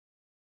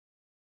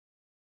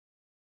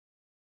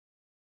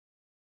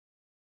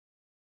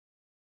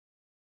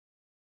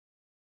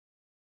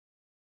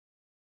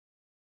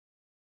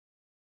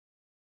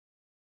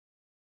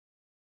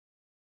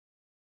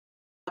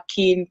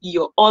working,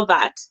 you're all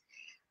that.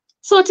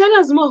 So tell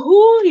us more,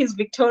 who is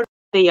Victoria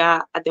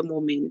there at the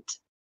moment?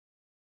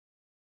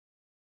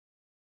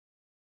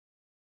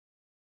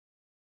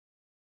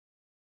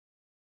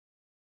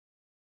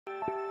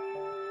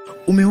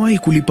 Umewahi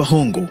kulipa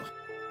hongo?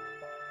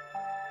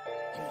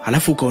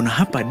 Halafu ukaona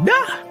hapa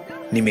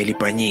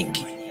nimelipa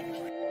nyingi.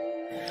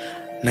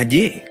 Na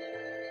je,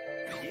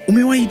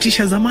 umewahi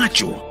itisha za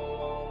macho?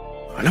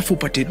 Halafu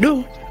upate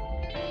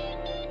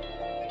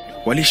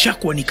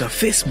walishakuanika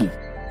Facebook,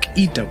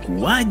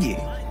 itakuwaje?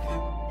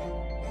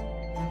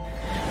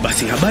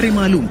 Basi habari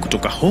maalum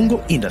kutoka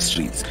Hongo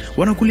Industries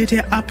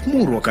wanakuletea app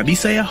murwa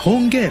kabisa ya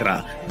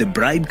Hongera, the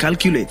bribe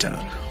calculator.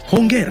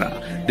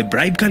 Hongera, the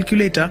bribe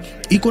calculator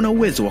iko na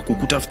uwezo wa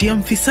kukutafutia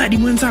mfisadi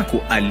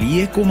mwenzako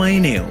aliyeko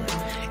maeneo.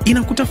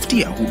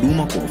 Inakutafutia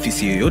huduma kwa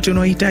ofisi yoyote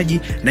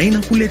unayohitaji na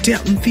inakuletea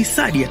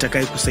mfisadi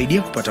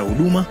atakayekusaidia kupata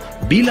huduma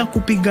bila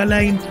kupiga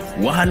line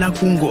wala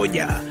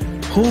kungoja.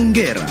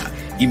 Hongera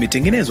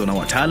imetengenezwa na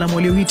wataalamu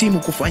waliohitimu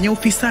kufanya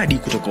ufisadi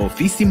kutoka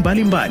ofisi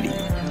mbalimbali.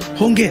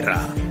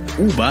 Hongera,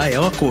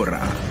 ubaya wa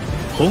kora.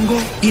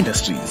 Hongo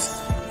Industries,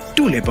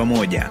 tule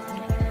pamoja.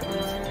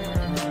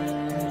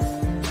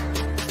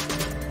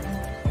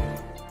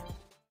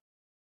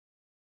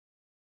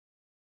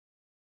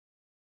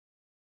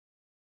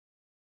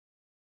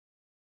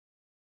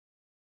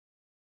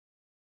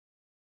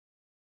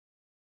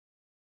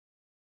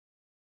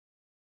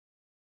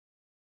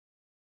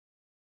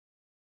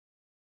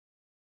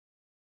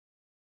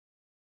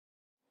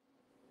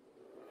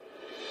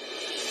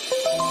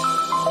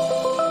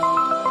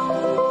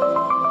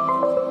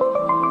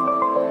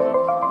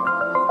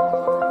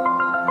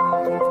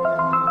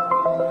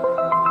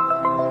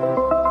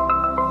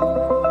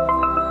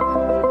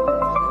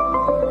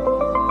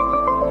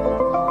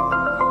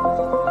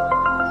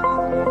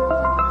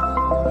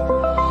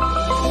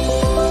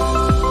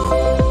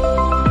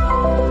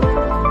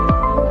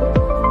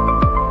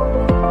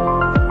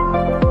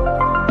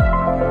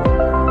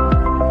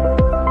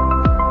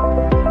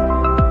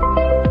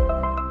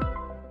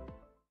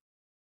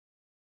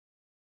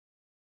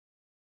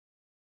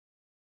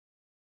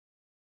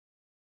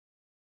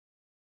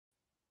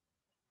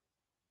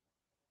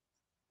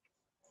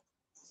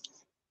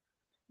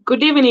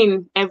 Good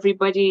evening,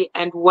 everybody,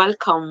 and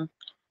welcome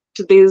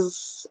to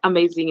this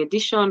amazing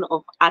edition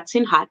of Arts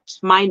in Heart.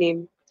 My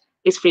name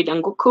is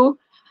Fridah Nguku,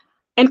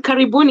 and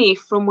karibuni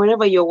from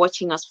wherever you're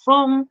watching us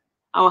from.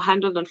 Our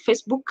handle on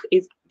Facebook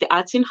is The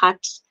Arts in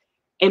Heart,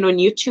 and on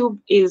YouTube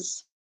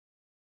is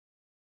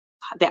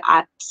The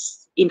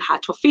Arts in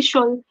Heart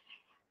Official.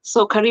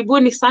 So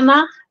karibuni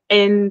sana,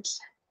 and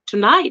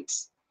tonight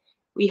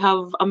we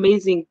have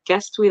amazing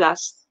guests with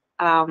us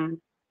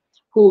who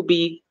will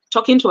be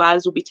talking to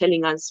us, will be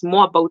telling us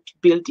more about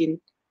building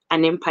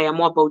an empire,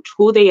 more about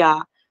who they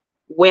are,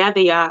 where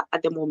they are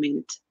at the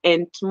moment,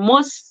 and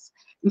most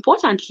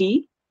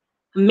importantly,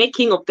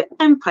 making of the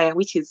empire,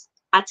 which is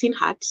Arts in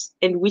Heart,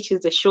 and which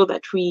is the show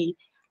that we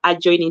are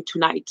joining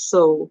tonight.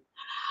 So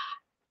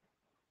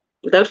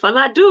without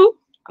further ado,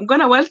 I'm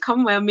going to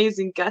welcome my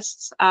amazing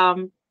guests,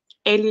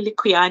 Eli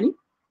Likuyani,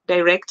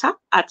 Director,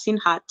 Arts in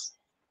Heart,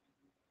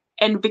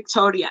 and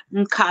Victoria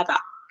Nkatha.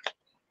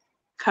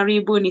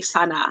 Karibuni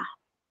sana.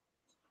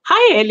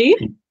 Hi, Eli.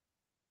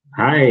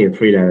 Hi,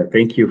 Frida.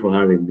 Thank you for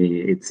having me.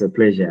 It's a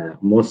pleasure.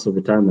 Most of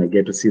the time I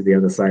get to see the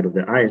other side of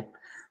the aisle,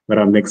 but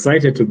I'm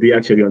excited to be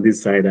actually on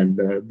this side and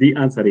be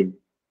answering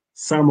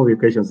some of your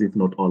questions, if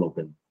not all of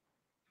them.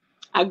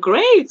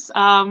 Great.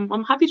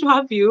 I'm happy to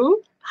have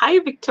you. Hi,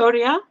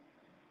 Victoria.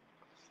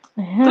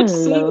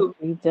 Hello,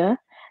 Frida.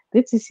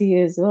 Good to see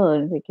you as well.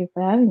 And thank you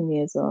for having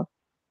me as well.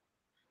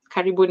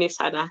 Karibuni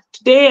sana.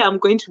 Today I'm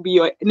going to be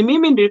your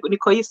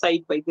Nikoi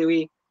side, by the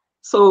way.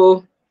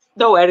 So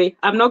don't worry,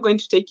 I'm not going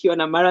to take you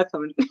on a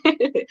marathon.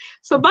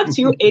 So back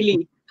to you,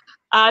 Eli.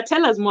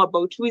 Tell us more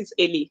about who is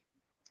Eli.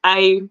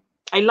 I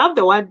love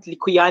the word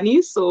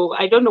Likuyani, so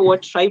I don't know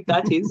what tribe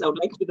that is. I would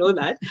like to know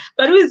that.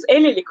 But who is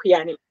Eli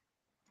Likuyani?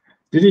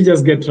 Did you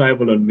just get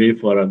tribal on me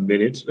for a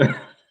minute?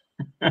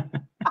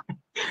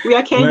 We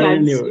are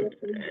Kenyans.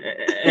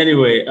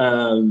 Anyway,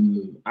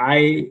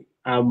 I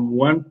am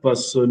one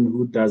person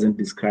who doesn't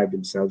describe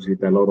himself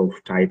with a lot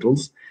of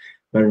titles.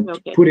 But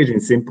Okay. to put it in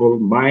simple,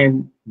 my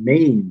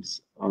name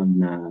is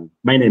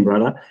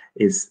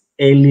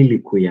Eli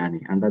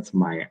Likuyani, and that's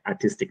my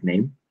artistic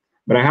name.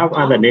 But I have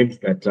other names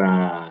that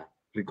are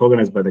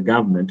recognized by the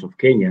government of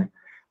Kenya,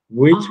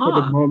 which for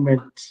the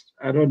moment,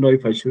 I don't know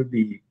if I should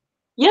be.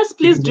 Yes,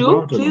 please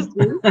do. Please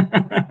do.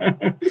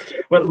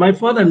 Well, my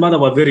father and mother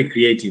were very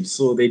creative,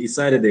 so they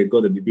decided they'd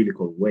go the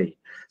biblical way.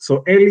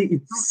 So Eli,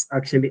 it's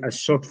actually a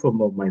short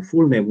form of my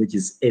full name, which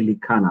is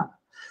Elikana.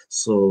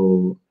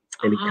 So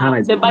Elikana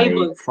is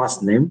my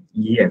first name.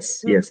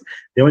 Yes, yes.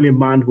 The only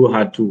man who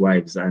had 2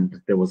 wives, and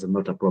there was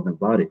not a problem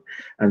about it.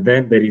 And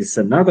then there is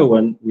another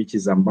one, which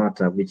is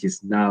Ambata, which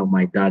is now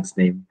my dad's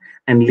name.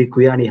 And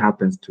Likuyani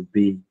happens to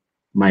be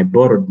my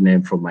borrowed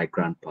name from my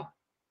grandpa.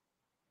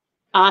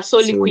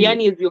 So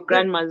Likuyani is your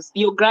grandma's,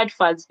 your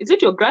grandfather's. Is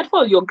it your grandpa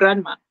or your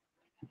grandma?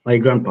 My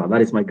grandpa,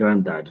 that is my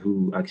granddad,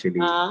 who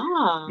actually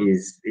Ah,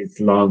 is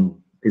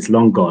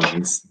long gone.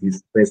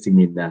 He's resting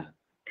in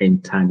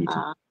eternity.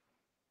 ah,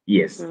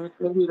 Yes,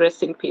 maybe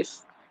rest in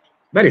peace.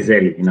 that is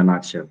Ellie in a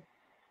nutshell.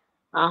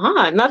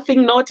 Uh-huh.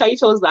 Nothing, no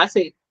titles, that's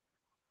it.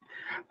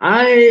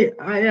 I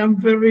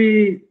am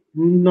very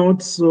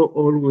not so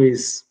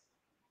always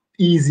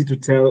easy to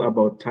tell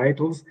about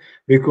titles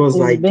because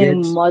I He's get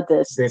being the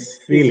modest. He's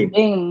feeling.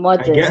 being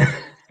I get modest.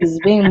 He's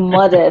being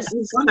modest.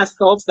 He's gonna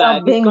stop that.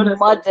 Stop He's being gonna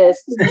stop that.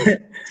 modest.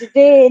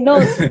 Today,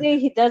 no, today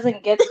he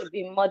doesn't get to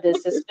be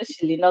modest,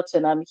 especially not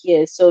when I'm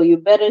here. So you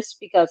better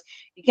speak out.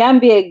 You can't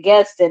be a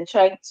guest and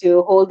trying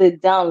to hold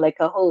it down like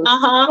a host.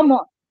 Uh-huh. Come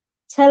on,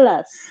 tell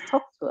us,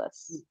 talk to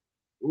us.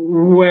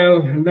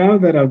 well, now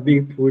that I'm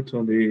being put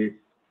on the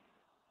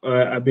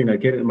I've been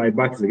against my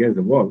back is against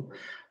the wall.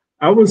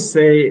 I would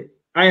say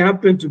I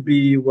happen to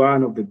be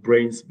one of the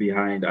brains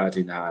behind Art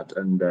in Heart,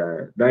 and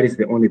that is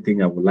the only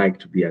thing I would like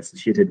to be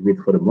associated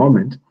with for the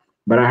moment.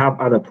 But I have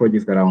other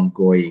projects that are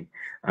ongoing,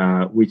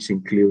 which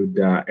include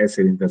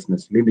SL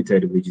Investments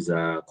Limited, which is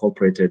a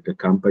corporated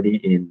company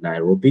in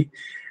Nairobi,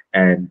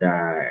 and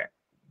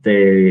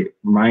the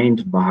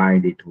mind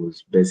behind it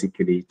was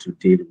basically to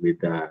deal with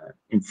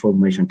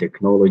information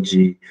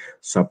technology,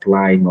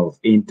 supplying of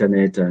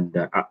internet, and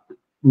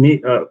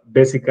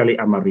basically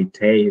I'm a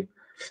retail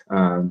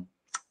um,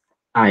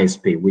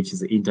 ISP, which is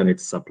the internet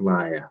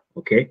supplier.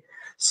 Okay,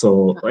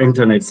 so Uh-huh.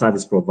 internet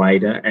service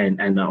provider,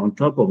 and on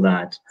top of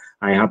that,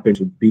 I happen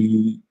to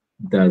be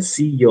the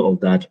CEO of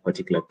that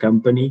particular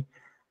company.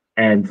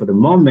 And for the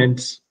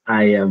moment,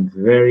 I am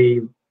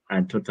very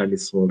and totally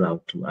sold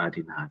out to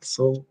adding that.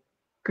 So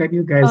can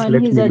you Oh, guys and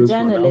let he's me a loose for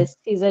now? journalist.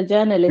 He's a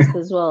journalist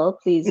as well.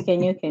 Please,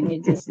 can you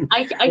just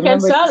I can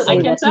remember to tell. I say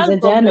can that he's tell a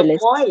from your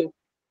journalist? voice.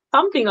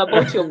 Something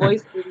about your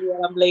voice, really,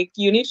 and I'm like,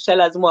 you need to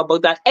tell us more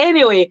about that.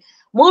 Anyway,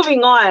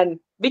 moving on.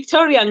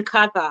 Victoria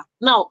Nkatha.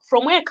 Now,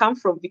 from where I come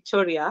from,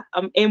 Victoria,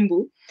 I'm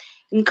Embu.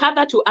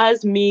 Nkatha to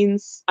us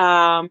means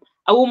a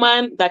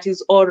woman that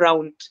is all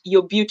round.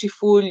 You're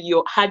beautiful,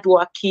 you're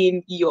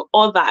hardworking, you're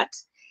all that.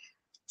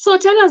 So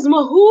tell us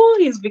more. Who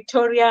is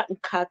Victoria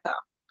Nkatha?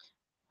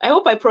 I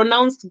hope I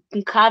pronounced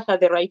Nkatha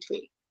the right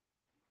way.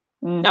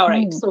 All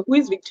right. Hmm. So who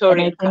is And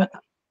Victoria I think Nkatha?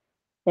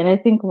 And I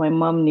think my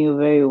mom knew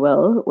very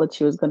well what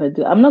she was going to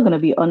do. I'm not going to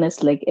be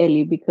honest like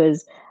Ellie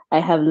because I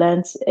have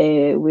learned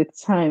with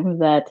time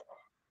that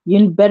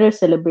you better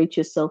celebrate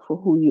yourself for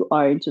who you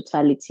are in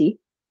totality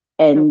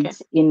and Okay.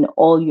 in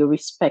all your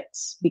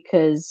respects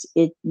because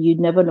you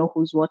never know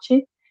who's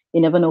watching,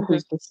 you never know Hmm.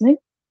 who's listening,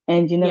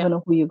 and you Yeah. never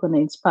know who you're going to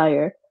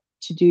inspire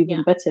to do even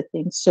Yeah. better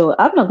things. So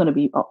I'm not going to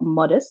be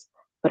modest,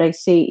 but I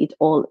say it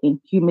all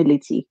in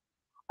humility.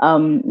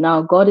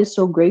 Now God is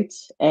so great,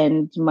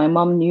 and my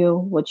mom knew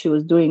what she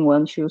was doing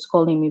when she was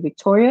calling me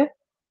Victoria,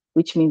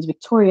 which means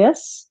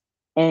victorious.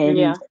 And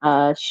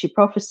Yeah. she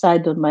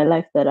prophesied on my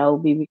life that I will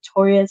be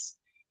victorious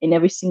in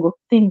every single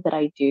thing that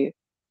I do.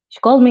 She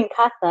called me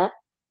Nkatha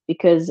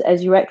because,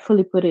 as you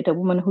rightfully put it, a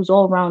woman who's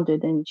all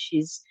rounded and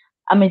she's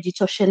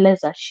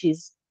amejitosheleza,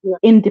 she's Yeah.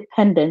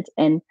 independent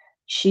and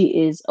she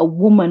is a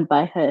woman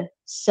by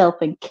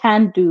herself and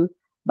can do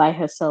by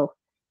herself.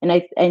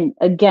 And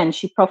again,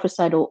 she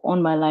prophesied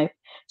on my life.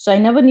 So I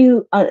never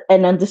knew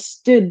and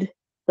understood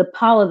the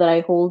power that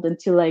I hold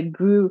until I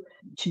grew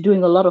to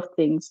doing a lot of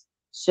things.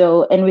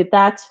 So, and with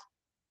that,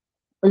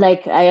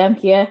 like I am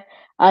here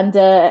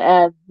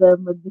under the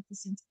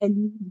magnificent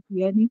Ellie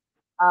Mpiani.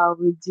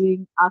 We're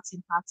doing art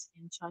in heart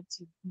and trying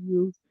to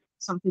build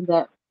something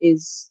that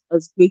is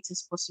as great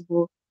as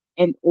possible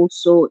and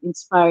also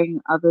inspiring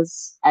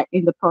others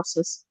in the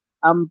process.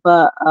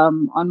 But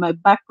on my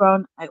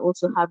background, I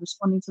also have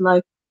Responding to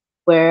Life,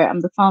 where I'm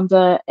the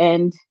founder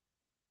and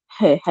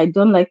hey, I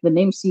don't like the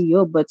name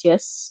CEO, but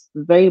yes,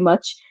 very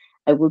much.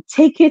 I will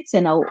take it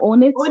and I'll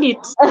own it. Own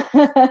it.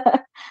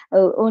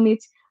 I'll own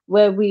it.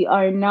 Where we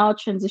are now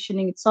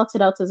transitioning, it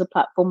started out as a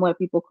platform where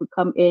people could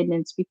come in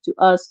and speak to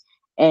us,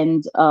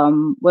 and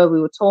where we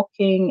were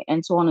talking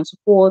and so on and so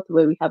forth.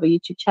 Where we have a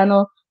YouTube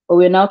channel, but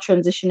we're now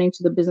transitioning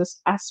to the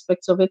business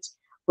aspects of it,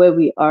 where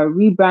we are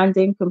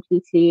rebranding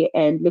completely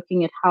and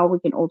looking at how we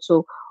can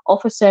also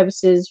offer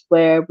services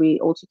where we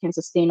also can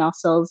sustain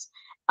ourselves.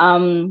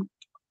 Um,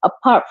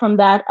 Apart from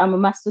that, I'm a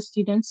master's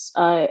student.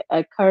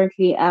 I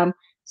currently am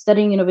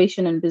studying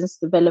innovation and business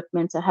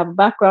development. I have a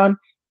background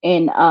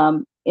in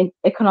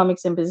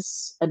economics and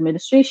business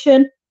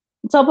administration.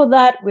 On top of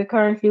that, we're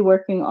currently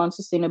working on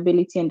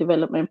sustainability and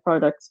development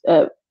projects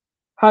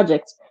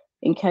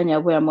in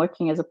Kenya, where I'm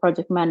working as a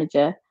project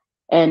manager.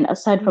 And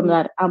aside from Mhm.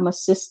 that, I'm a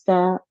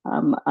sister.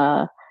 I'm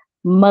a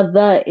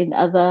mother.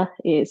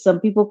 Some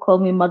people call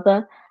me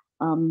mother.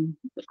 Um,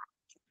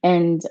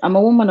 and I'm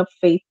a woman of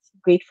faith,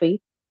 great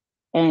faith,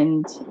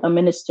 and a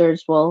minister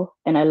as well,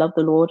 and I love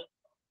the Lord.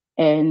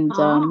 And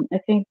Ah, I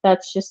think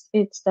that's just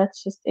it.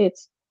 That's just it.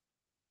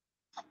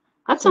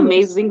 that's So yes.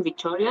 amazing,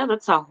 Victoria.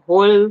 That's a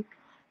whole,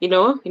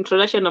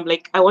 introduction. I'm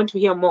like, I want to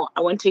hear more.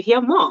 I want to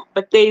hear more.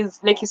 But there's,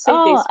 like you said,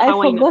 Oh, there's I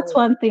power in a forgot name.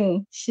 one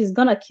thing. She's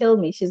gonna kill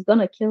me. She's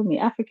gonna kill me.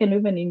 African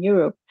women in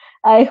Europe.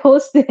 I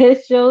host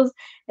their shows,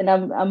 and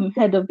I'm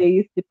head of the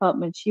youth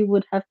department. She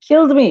would have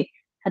killed me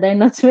had I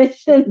not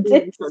mentioned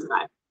it.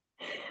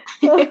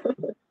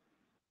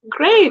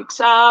 Great.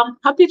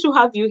 Happy to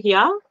have you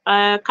here.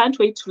 Can't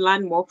wait to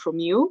learn more from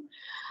you.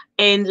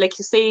 And like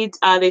you said,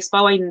 there's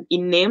power in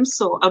names.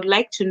 So I would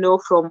like to know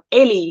from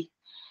Ellie,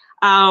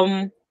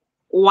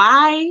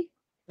 why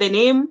the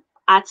name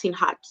Art in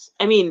Heart?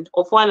 I mean,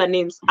 of all the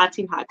names, Art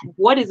in Heart.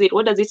 What is it?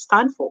 What does it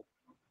stand for?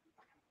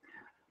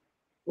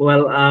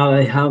 Well,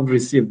 I have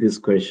received this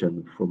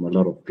question from a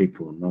lot of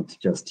people, not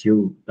just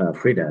you,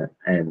 Frida,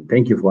 and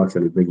thank you for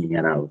actually bringing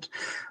it out.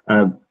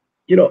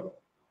 You know,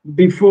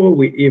 before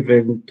we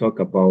even talk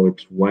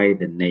about why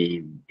the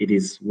name, it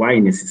is why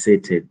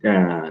necessitated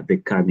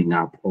the coming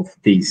up of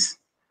this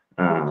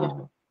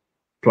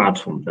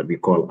platform that we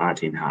call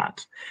Art in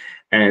Heart.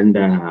 And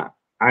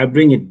I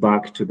bring it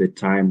back to the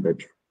time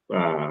that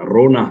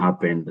Rona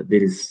happened. That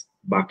is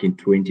back in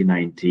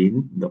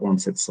 2019, the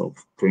onsets of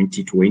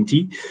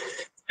 2020.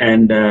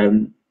 And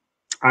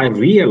I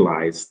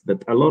realized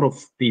that a lot of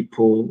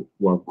people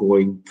were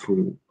going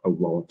through a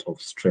lot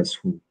of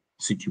stressful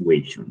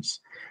situations.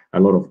 A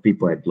lot of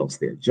people had lost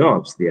their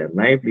jobs, their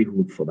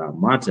livelihood for that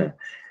matter.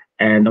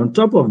 And on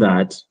top of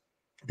that,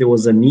 there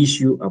was an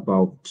issue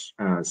about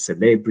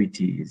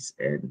celebrities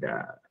and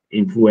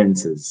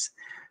influencers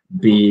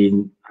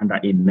being under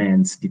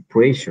immense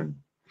depression.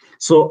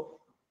 So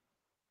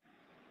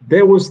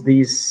there was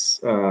this,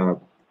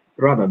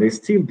 there's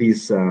still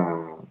this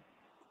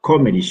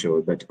comedy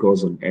show that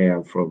goes on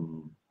air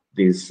from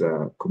this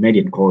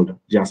comedian called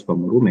Jasper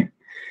Murume.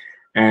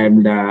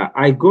 And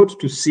I got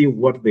to see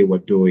what they were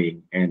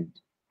doing, and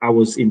I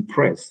was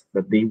impressed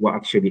that they were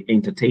actually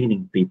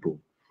entertaining people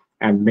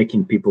and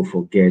making people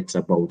forget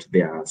about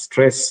their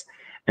stress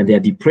and their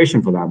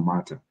depression for that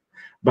matter.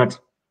 But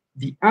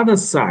the other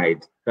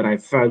side that I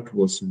felt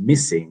was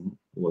missing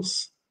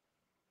was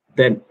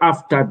then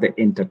after the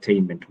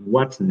entertainment,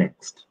 what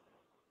next?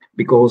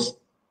 Because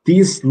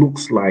this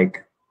looks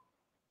like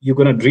you're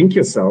going to drink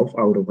yourself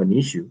out of an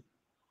issue,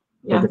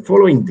 but the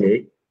following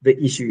day, the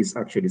issue is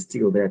actually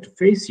still there to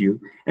face you,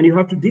 and you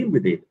have to deal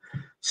with it.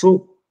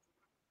 So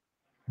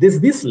there's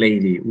this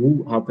lady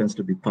who happens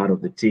to be part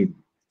of the team.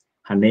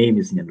 Her name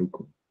is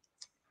Nyanduko.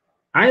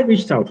 I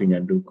reached out to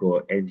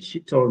Nyanduko, and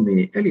she told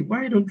me, Ellie,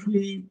 why don't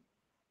we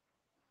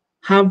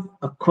have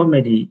a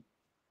comedy,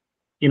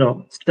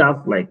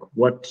 stuff like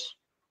what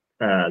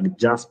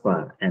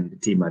Jasper and the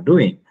team are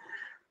doing?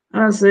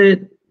 And I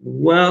said,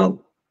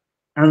 well,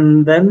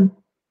 and then,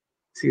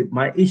 see,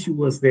 my issue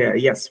was there.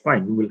 Yes,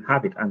 fine, we will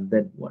have it. And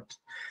then what?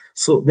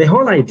 So the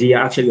whole idea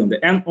actually on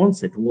the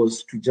onset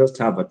was to just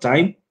have a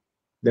time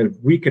that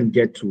we can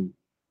get to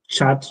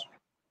chat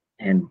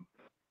and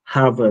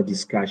have a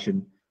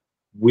discussion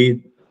with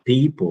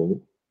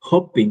people,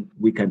 hoping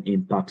we can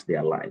impact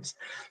their lives.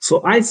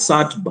 So I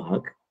sat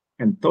back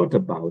and thought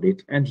about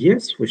it. And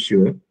yes, for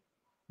sure,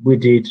 we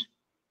did.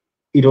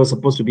 It was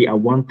supposed to be a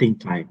one-thing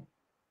time.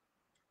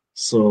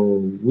 So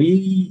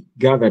we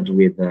gathered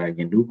with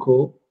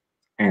Nyanduko,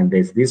 and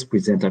there's this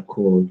presenter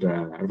called,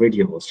 a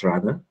radio host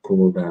rather,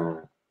 called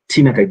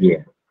Tina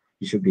Kagia.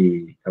 You should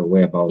be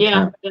aware about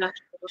her. Yeah.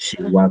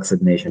 She works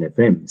at Nation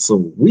FM.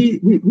 So we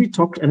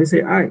talked, and they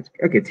say, all right,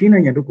 okay, Tina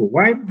and Nyanduko,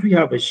 why don't we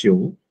have a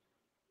show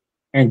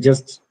and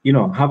just,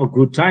 have a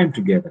good time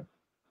together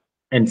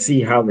and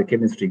see how the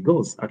chemistry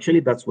goes?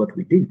 Actually, that's what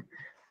we did.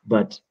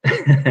 But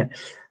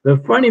the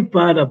funny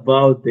part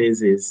about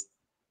this is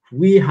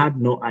we had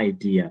no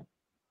idea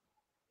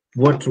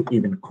what to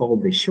even call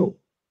the show.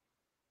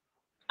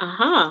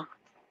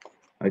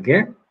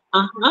 Okay.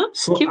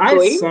 So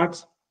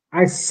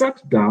I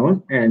sat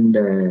down,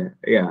 and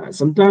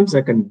sometimes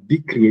I can be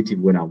creative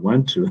when I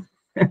want to.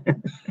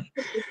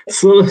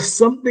 So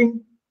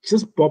something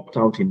just popped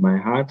out in my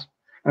heart,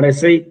 and I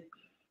say,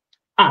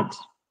 art.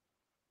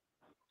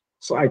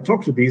 So I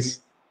talked to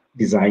this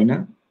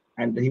designer,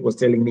 and he was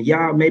telling me,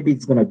 yeah, maybe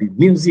it's going to be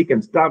music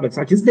and stuff and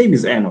such. His name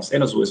is Enos.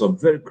 Enos was a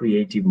very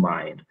creative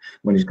mind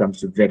when it comes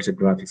to vector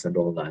graphics and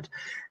all that.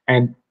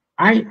 And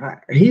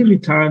he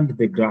returned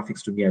the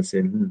graphics to me and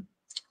said,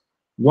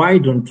 why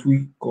don't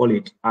we call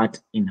it Art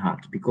in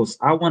Heart? Because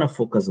I want to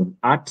focus on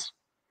art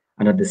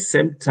and at the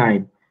same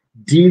time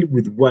deal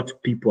with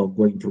what people are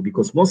going through.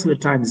 Because most of the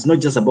time, it's not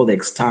just about the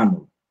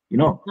external,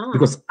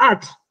 because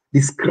art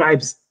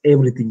describes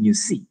everything you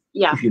see.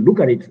 Yeah. If you look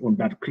at it on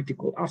that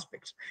critical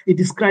aspect, it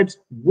describes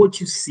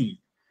what you see.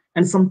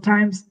 And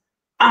sometimes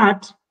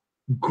art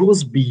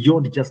goes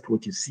beyond just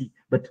what you see,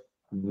 but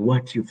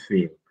what you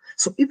feel.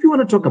 So if you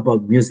want to talk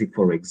about music,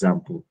 for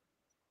example,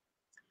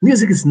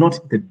 music is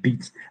not the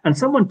beats. And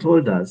someone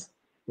told us,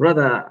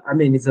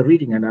 it's a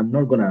reading, and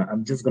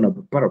I'm just gonna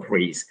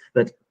paraphrase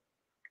that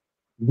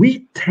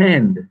we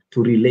tend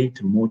to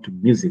relate more to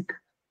music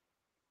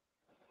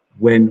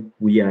when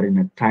we are in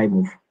a time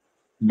of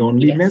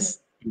loneliness.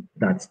 Yes.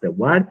 That's the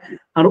word.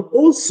 And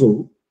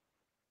also,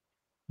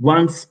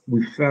 once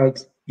we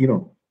felt,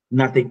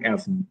 nothing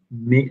else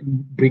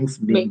brings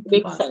meaning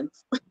to us.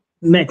 Sense.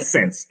 Makes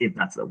sense, if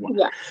that's the word.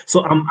 Yeah.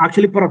 So I'm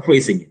actually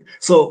paraphrasing it.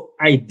 So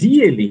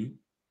ideally,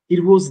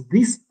 it was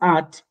this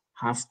art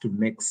has to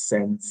make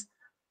sense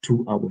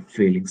to our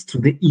feelings, to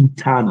the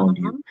internal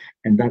you.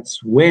 And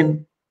that's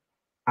when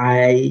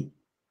I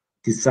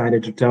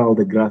decided to tell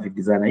the graphic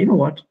designer, you know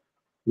what?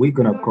 We're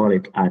going to call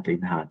it Art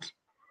in Heart.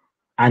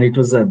 And it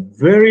was a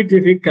very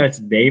difficult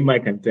name, I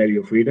can tell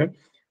you, Fridah.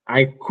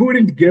 I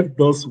couldn't get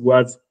those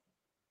words,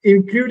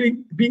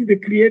 including being the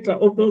creator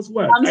of those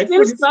words. I'm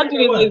still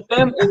struggling with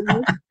them.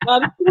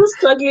 I'm still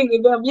struggling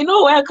with them. You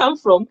know where I come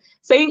from?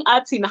 Saying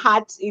Art in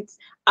Heart, it's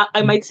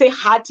I might say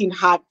Heart in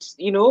Heart,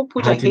 you know,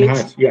 put Heart a in H,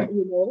 Heart, yeah.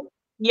 you know.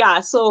 Yeah,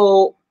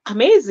 so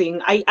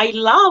amazing. I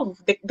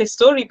love the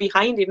story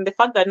behind it and the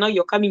fact that now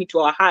you're coming into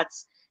our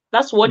hearts.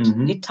 That's what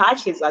it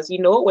touches us, you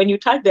know. When you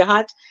touch the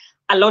heart,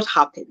 a lot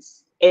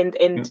happens. And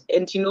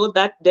you know,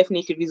 that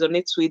definitely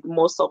resonates with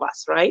most of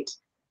us, right?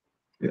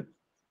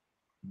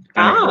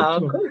 Yeah.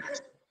 Good.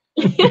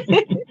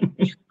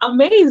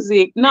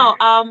 Amazing. Now,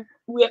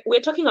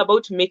 we're talking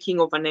about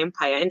making of an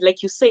empire, and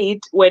like you said,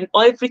 when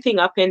everything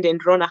happened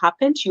and Rona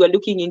happened, you are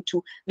looking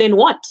into then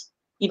what,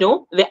 you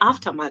know, the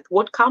aftermath,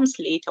 what comes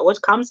later,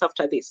 what comes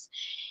after this.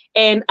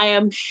 And I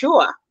am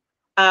sure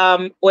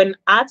when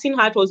Art in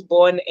Heart was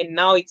born and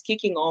now it's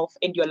kicking off,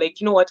 and you're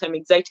like, you know what, I'm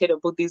excited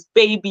about this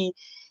baby.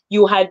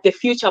 You had the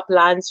future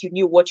plans, you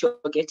knew what you're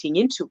getting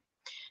into.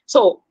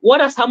 So what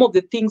are some of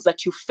the things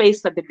that you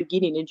faced at the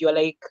beginning and you're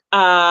like,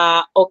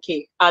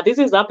 okay, this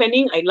is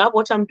happening. I love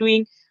what I'm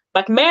doing,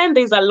 but man,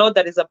 there's a lot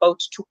that is about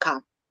to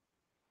come.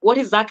 What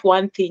is that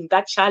one thing,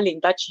 that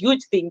challenge, that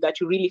huge thing that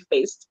you really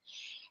faced?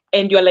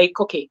 And you're like,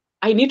 okay,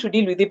 I need to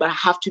deal with it, but I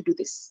have to do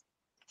this.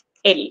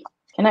 Ellie.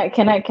 Can I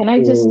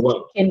just kick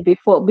in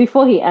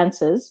before he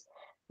answers?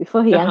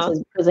 Before he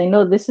answers, because I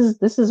know this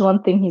is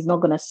one thing he's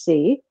not gonna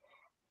say.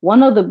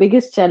 One of the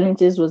biggest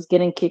challenges was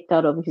getting kicked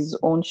out of his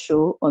own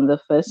show on the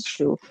first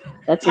show.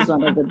 That is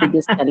one of the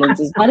biggest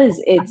challenges. That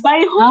is it.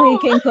 Now he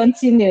can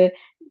continue.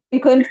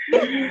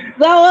 That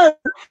was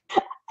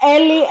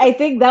Ellie. I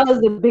think that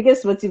was the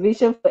biggest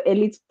motivation for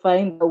Ellie to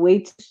find a way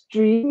to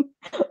stream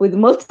with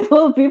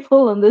multiple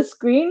people on the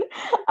screen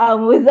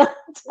without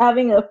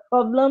having a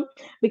problem.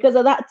 Because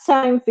at that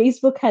time,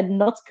 Facebook had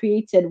not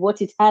created what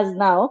it has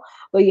now,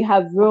 where you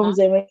have rooms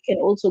and where you can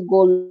also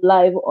go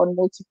live on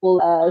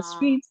multiple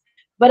screens.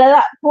 But at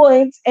that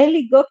point,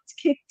 Ellie got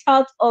kicked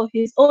out of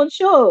his own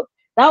show.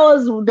 That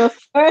was the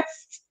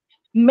first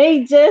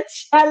major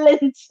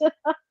challenge.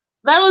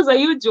 That was a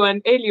huge one,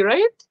 Ellie,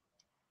 right?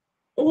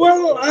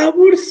 Well, I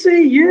would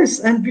say yes.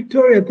 And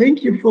Victoria,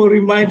 thank you for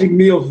reminding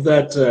me of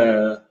that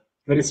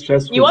very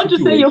stressful You want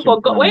situation. to say you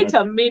forgot? Wait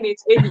a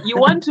minute, Ellie. You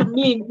want to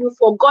mean you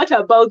forgot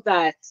about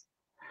that?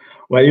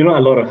 Well, you know,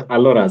 a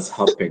lot has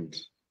happened.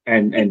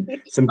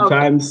 And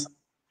sometimes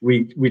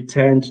we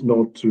tend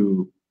not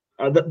to...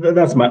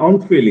 that's my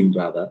own feeling,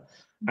 rather.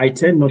 I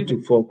tend not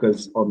to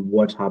focus on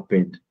what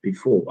happened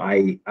before.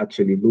 I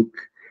actually look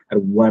at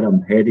what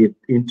I'm headed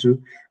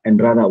into and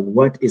rather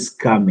what is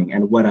coming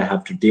and what I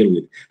have to deal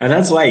with. And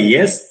that's why,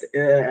 yes,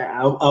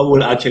 I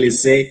will actually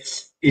say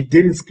it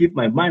didn't skip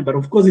my mind. But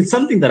of course, it's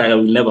something that I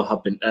will never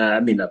happen. I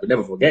will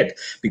never forget,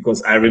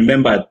 because I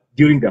remember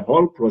during the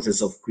whole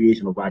process of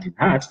creation of Art in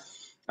Heart,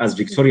 as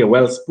Victoria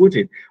Wells put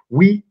it,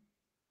 we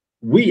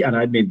and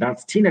I mean,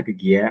 that's Tina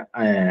Kagia,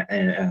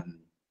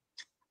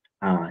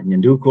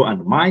 Nyanduko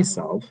and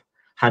myself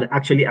had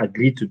actually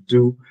agreed to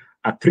do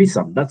a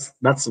threesome.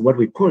 That's what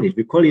we call it.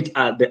 We call it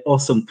the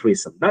Awesome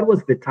Threesome. That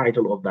was the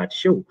title of that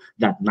show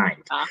that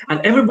night. And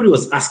everybody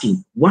was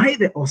asking, why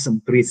the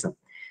Awesome Threesome?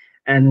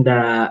 And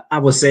I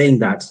was saying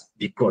that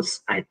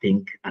because I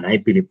think and I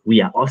believe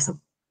we are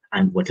awesome.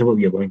 And whatever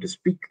we are going to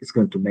speak is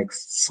going to make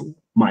so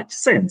much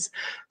sense.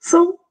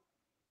 So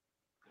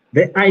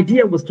the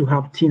idea was to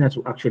have Tina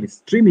to actually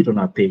stream it on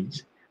her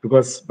page,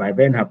 because by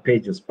then her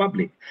page was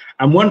public.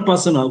 I'm one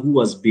person who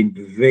has been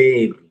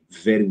very,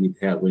 very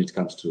withheld when it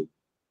comes to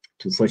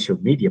social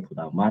media, for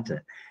that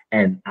matter.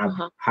 And I've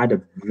had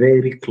a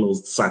very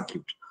closed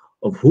circuit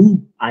of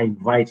who I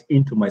invite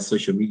into my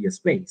social media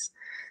space.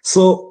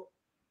 So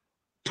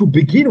to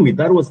begin with,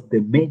 that was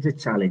the major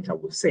challenge, I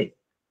would say,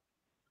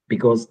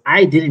 because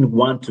I didn't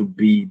want to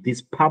be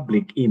this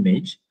public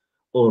image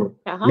or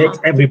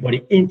let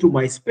everybody into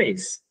my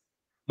space.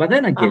 But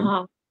then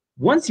again,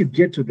 once you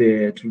get to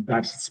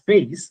that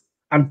space,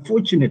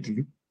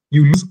 unfortunately,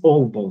 you lose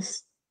all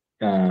those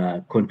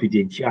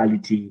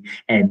confidentiality.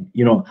 And,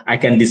 you know, I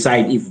can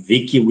decide if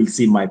Vicky will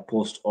see my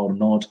post or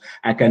not.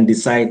 I can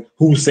decide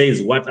who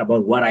says what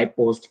about what I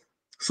post.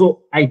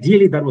 So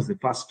ideally, that was the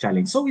first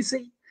challenge. So we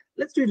say,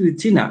 let's do it with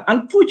Tina.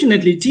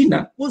 Unfortunately,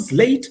 Tina was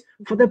late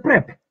for the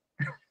prep.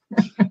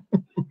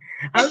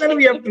 And then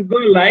we have to go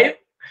live.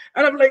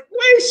 And I'm like,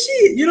 where is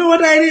she? You know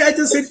what I did? I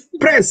just said,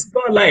 press,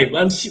 go live,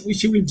 and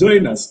she will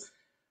join us.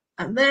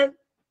 And then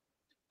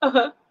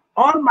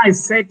all my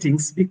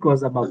settings,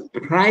 because I'm a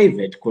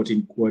private, quote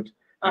unquote,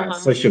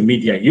 social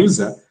media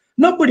user,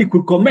 nobody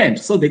could comment.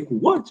 So they could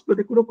watch, but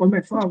they couldn't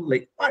comment. So I was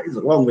like, what is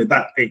wrong with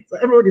that thing? So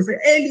everybody said,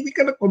 hey, we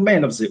cannot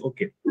comment. I'm saying,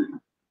 okay.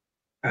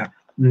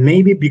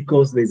 maybe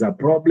because there's a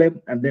problem,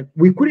 and then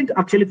we couldn't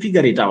actually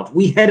figure it out.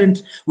 We had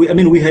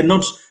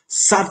not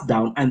sat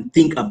down and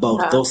think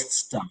about those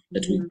stuff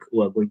that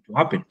were going to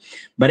happen.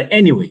 But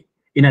anyway,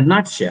 in a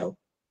nutshell,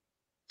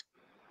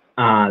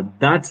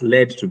 that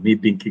led to me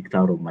being kicked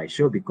out of my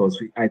show because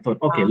I thought,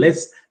 okay,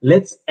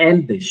 let's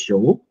end the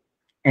show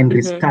and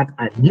restart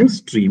a new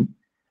stream.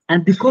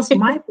 And because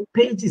my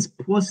page is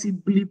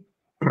possibly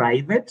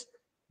private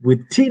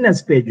with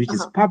Tina's page, which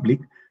is public,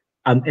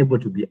 I'm able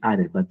to be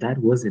added. But that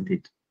wasn't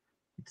it.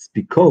 It's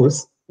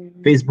because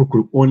Facebook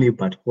could only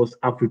but host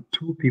up to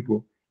 2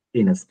 people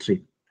in a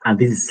stream. And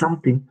this is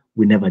something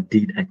we never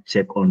did a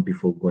check on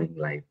before going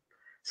live.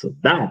 So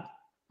that,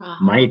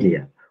 my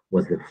dear,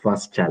 was the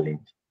first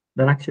challenge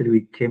that actually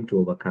we came to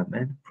overcome.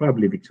 And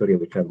probably Victoria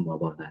will tell more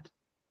about that.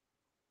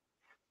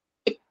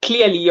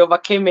 Clearly you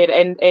overcame it,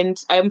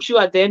 and I'm sure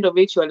at the end of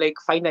it you're like,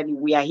 finally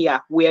we are here,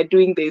 we are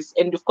doing this.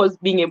 And of course,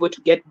 being able to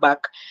get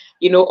back,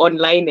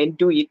 online and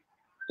do it,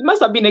 you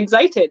must have been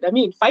excited. I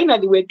mean,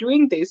 finally we're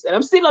doing this, and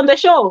I'm still on the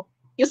show.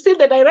 You're still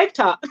the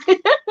director.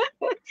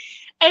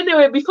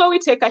 Anyway, before we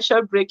take a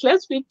short break,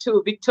 let's speak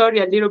to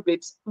Victoria a little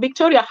bit.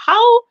 Victoria,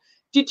 how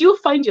did you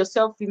find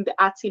yourself in the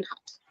Arts in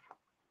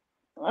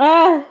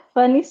Hat?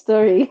 Funny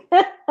story.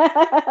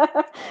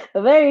 A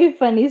very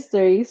funny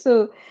story.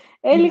 So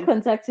Ellie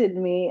contacted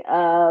me.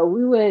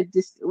 We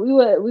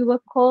were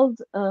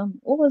called,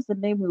 what was the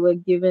name we were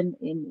given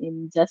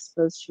in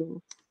Jasper's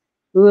show?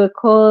 We were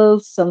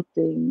called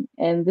something,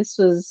 and this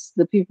was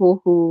the people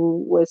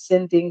who were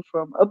sending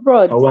from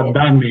abroad.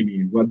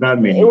 Wadhamini,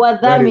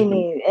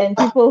 and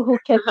people who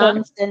kept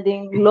on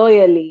sending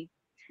loyally.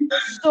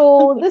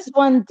 So this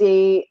one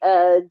day,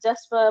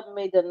 Jasper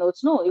made a note.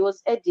 No, it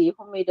was Eddie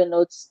who made a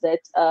note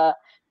that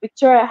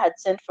Victoria had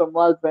sent from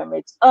Wild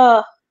Remit.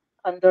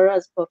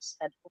 Pandora's box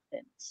had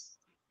opened.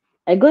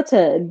 I got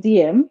a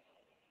DM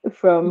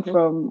from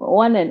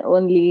one and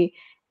only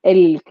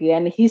Elilki,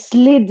 and he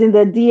slid in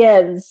the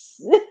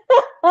DMs.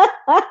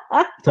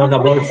 Talk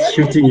about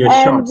shooting your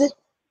shots.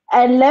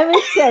 And let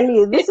me tell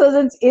you, this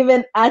wasn't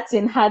even Art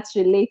in Hat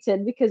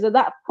related, because at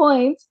that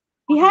point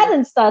he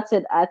hadn't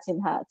started Art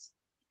in Hat.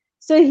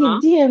 So he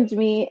DM'd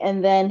me,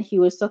 and then he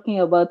was talking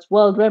about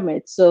Wild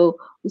Remit. So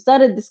we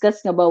started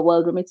discussing about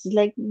Wild Remit. He's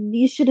like,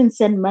 you shouldn't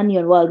send money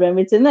on Wild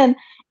Remit. And then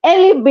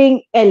Ellie,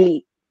 being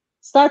Ellie,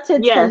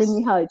 started telling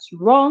me how it's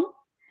wrong,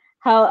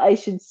 how I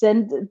should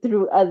send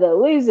through other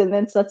ways, and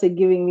then started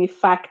giving me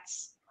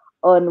facts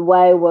on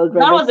why Wild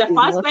Remit. That was the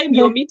first time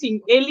you're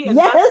meeting Ellie, and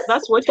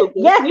that's what you're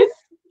getting. Yes.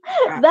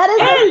 That is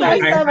the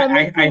first time I'm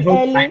meeting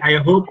Ellie. I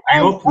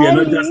hope we are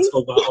not just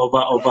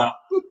over.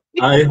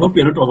 I hope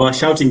you're not over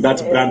shouting that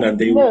brand, and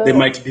they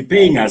might be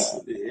paying us.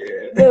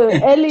 No,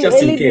 Ellie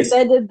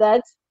decided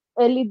that,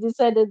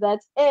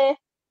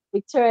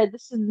 Victoria,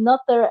 this is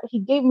not he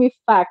gave me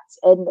facts,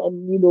 and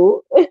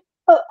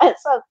I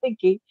started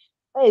thinking,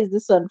 where is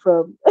this one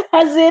from?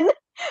 As in,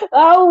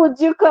 how would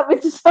you come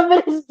into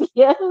somebody's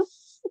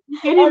DMs?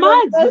 Can you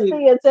imagine? The first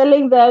thing you're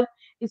telling them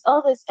is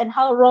all this and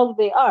how wrong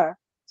they are.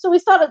 So we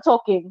started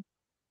talking.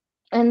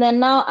 And then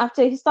now,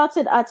 after he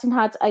started Art in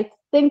Hat, I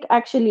think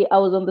actually I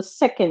was on the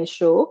second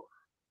show,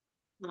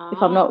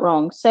 if I'm not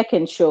wrong.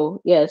 Second show,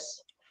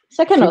 yes.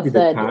 Second or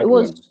third. It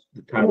was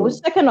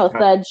second or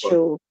third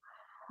show.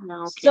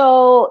 Okay.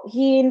 So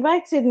he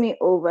invited me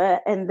over,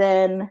 and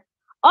then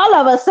all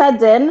of a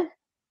sudden,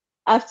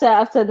 after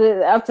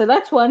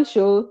that one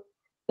show,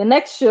 the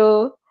next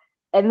show,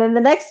 and then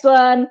the next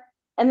one,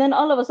 and then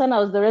all of a sudden I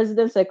was the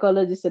resident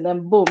psychologist, and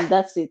then boom,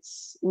 that's it.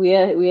 We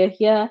are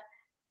here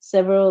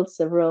several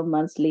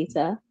months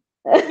later.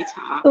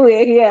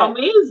 We're here.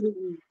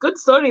 Amazing. Good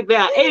story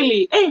there.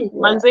 Ellie,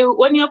 manze,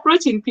 when you're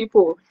approaching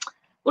people,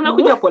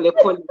 unakuja pole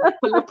pole.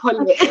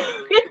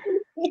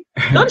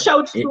 Don't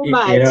shout too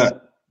much.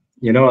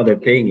 The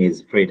thing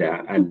is,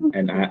 Fridah,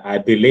 and I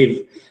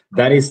believe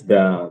that is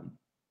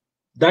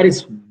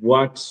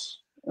what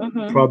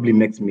probably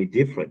makes me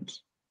different.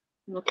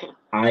 Okay.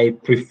 I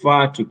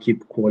prefer to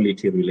keep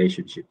quality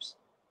relationships.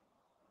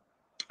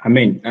 I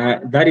mean,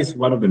 that is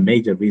one of the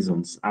major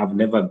reasons I've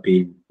never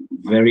been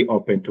very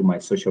open to my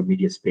social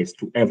media space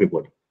to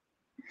everybody.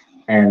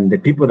 And the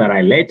people that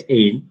I let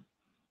in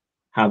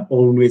have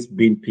always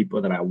been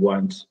people that I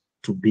want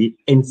to be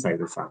inside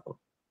the circle,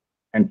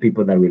 and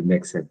people that will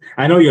make sense.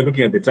 I know you're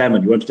looking at the time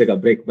and you want to take a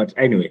break, but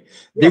anyway,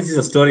 this is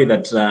a story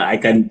that I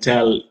can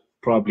tell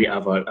probably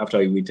after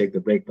we take the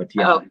break. But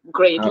yeah,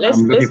 great. I'm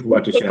looking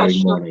forward to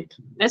sharing more on it.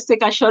 Let's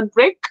take a short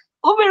break.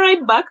 We'll be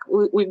right back.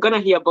 We're going to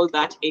hear about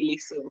that, Ellie.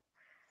 So,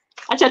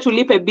 acha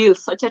tulipe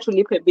bills.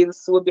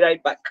 We'll be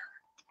right back.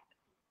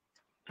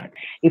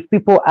 If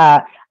people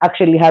are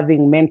actually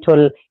having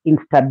mental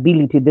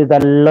instability, there's a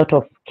lot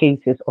of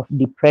cases of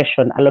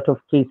depression, a lot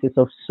of cases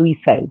of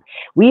suicide.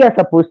 We are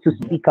supposed to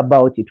speak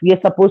about it. We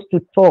are supposed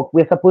to talk.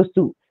 We're supposed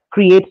to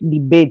create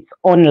debates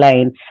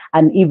online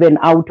and even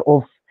out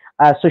of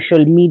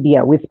social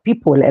media with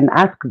people and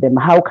ask them,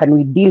 how can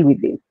we deal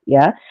with this?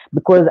 Yeah,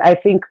 because I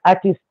think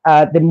artists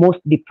are the most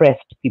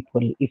depressed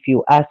people, if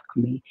you ask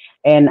me.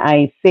 And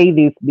I say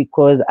this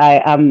because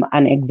I am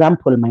an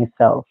example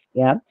myself.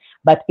 Yeah.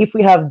 But if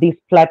we have these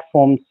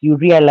platforms, you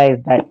realize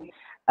that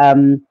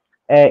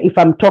if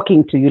I'm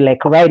talking to you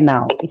like right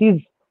now, it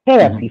is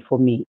therapy for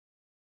me.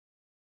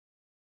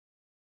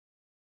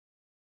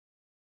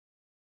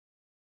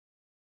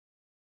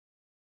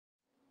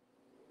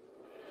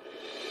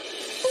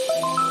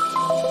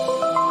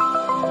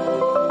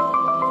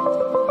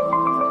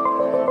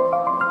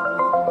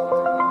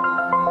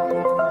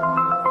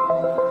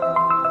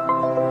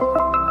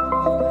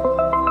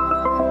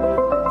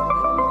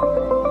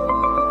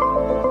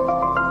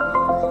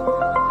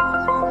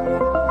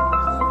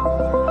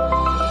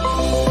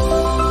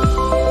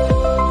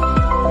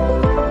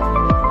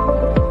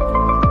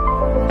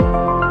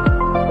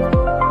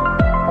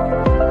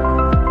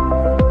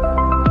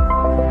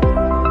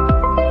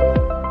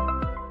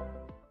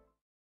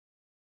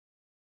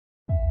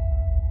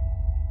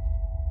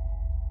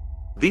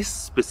 This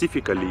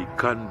specifically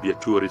can be a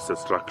tourist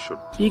attraction.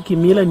 Hii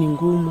kimila ni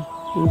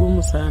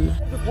ngumu sana.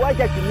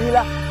 Kuacha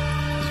kimila.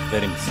 It's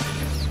very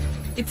mysterious.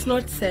 It's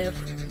not safe.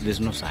 There's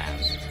no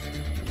science.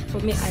 For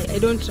me, I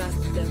don't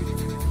trust them.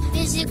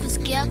 Hizi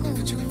kusikia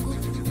uchungu.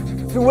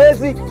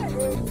 Siwezi.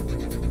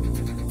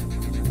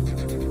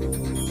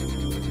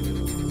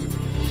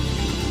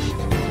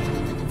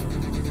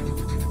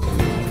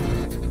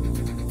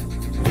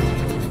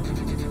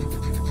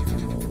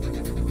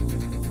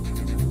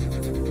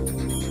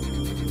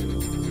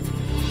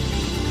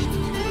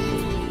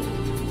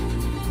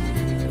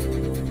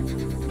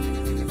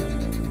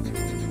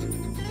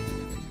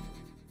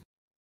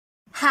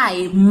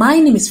 Hi, my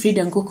name is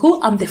Fridah Nguku.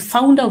 I'm the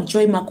founder of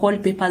Joy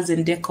McCall Papers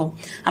and Deco.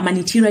 I'm an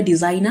interior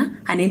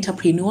designer, an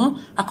entrepreneur,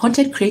 a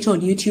content creator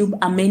on YouTube,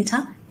 a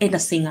mentor, and a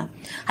singer.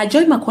 At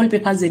Joy McCall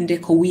Papers and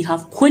Deco, we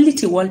have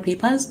quality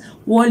wallpapers,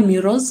 wall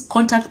mirrors,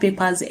 contact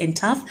papers, and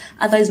turf,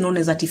 otherwise known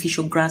as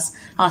artificial grass.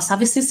 Our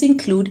services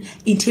include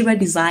interior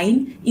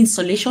design,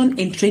 installation,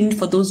 and training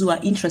for those who are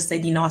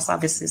interested in our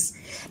services.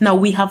 Now,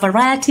 we have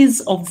varieties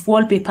of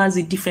wallpapers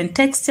with different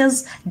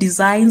textures,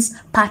 designs,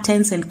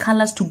 patterns, and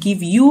colors to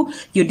give you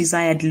your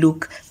desired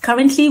look.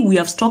 Currently, we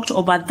have stocked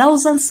over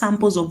 1,000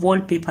 samples of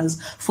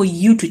wallpapers for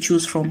you to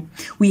choose from.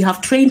 We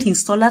have trained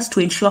installers to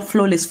ensure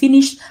flawless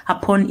finish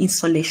upon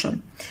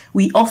installation.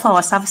 We offer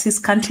our services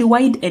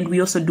countrywide, and we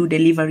also do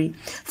delivery.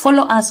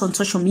 Follow us on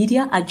social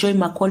media at Joy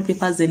McCall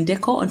Papers and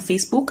Deco on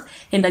Facebook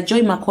and at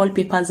Joy McCall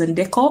Papers and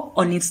Deco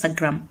on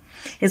Instagram.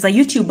 As a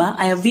YouTuber,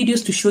 I have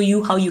videos to show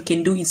you how you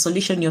can do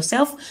installation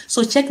yourself,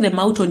 so check them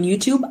out on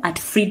YouTube at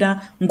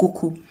Fridah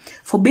Nguku.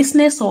 For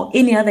business or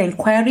any other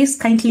inquiries,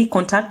 kindly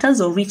contact us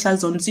or reach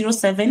us on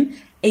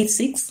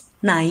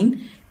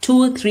 07869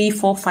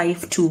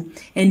 23452,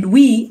 and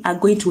we are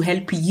going to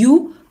help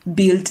you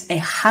build a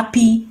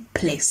happy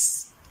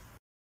place.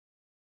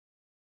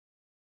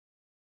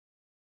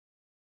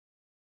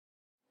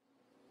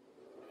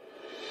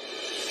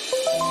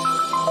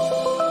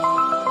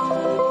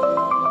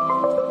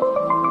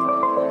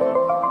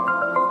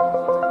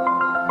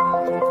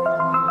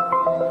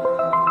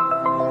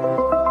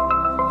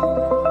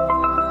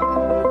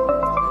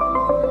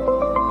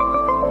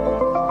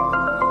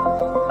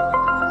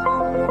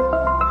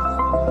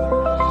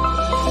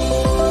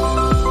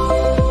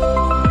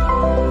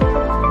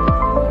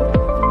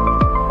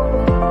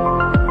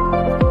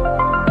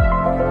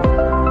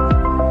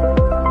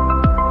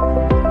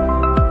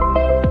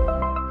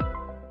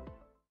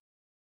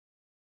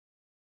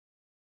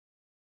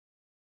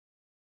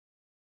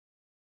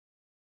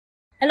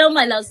 Hello,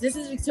 my loves. This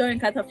is Victoria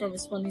Nkatha from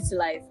Responding to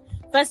Life.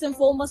 First and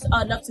foremost,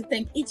 I'd love to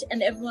thank each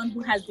and everyone who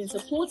has been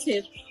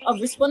supportive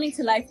of Responding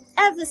to Life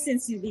ever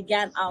since we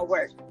began our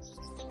work.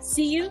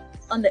 See you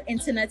on the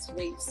internet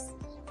waves.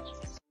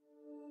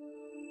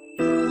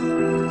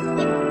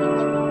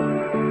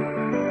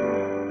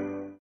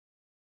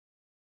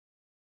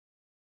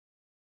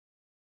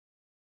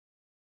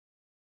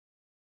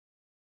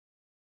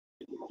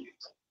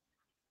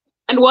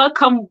 And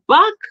welcome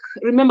back.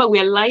 Remember, we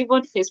are live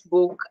on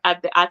Facebook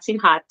at the Arts in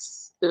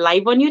Hearts,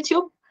 live on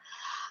YouTube,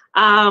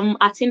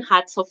 Arts in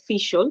Hearts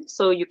official.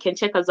 So you can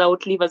check us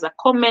out, leave us a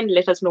comment,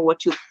 let us know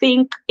what you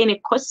think.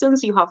 Any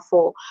questions you have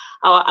for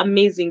our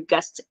amazing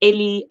guests,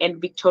 Ellie and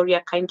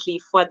Victoria, kindly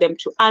forward them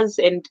to us,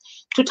 and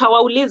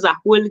tutawauliza,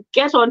 we'll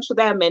get on to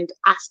them and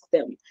ask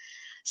them.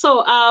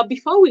 So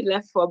before we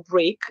left for a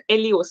break,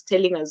 Ellie was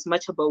telling us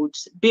much about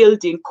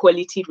building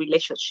quality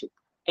relationship.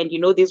 And you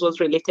know, this was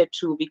related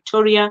to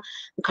Victoria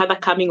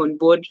Nkatha coming on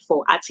board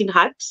for Arts in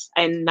Hearts,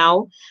 and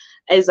now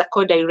as a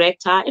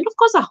co-director and of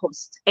course a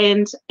host.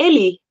 And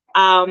Ellie,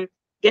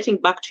 getting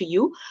back to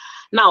you.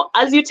 Now,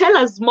 as you tell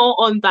us more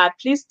on that,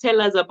 please tell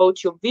us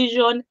about your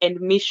vision and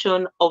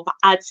mission of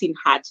Arts in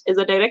Hearts. As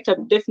a director,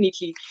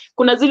 definitely,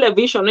 kuna zile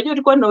vision. Unajua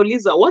tulikuwa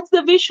nauliza, what's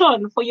the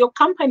vision for your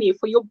company,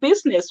 for your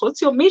business?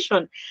 What's your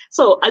mission?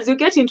 So as you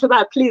get into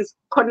that, please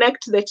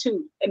connect the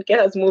two and get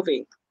us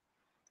moving.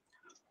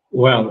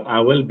 Well, I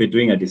will be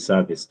doing a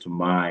disservice to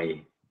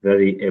my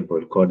very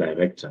able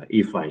co-director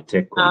if I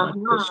take on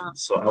that question.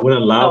 So I will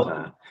allow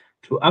her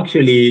to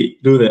actually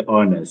do the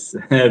honors.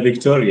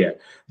 Victoria,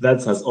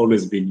 that has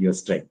always been your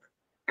strength.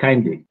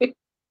 Kindly.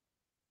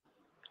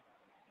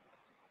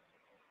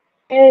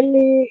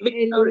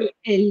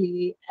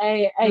 Ellie.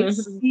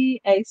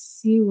 I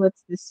see what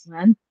this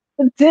man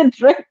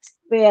did right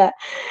there.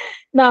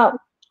 Now,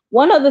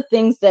 one of the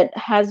things that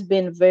has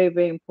been very,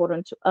 very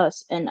important to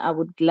us, and I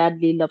would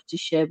gladly love to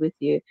share with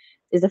you,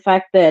 is the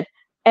fact that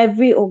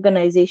every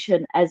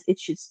organization, as it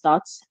should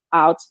start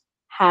out,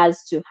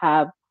 has to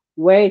have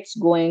where it's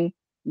going,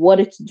 what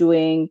it's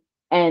doing,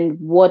 and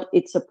what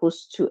it's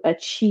supposed to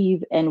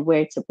achieve and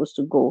where it's supposed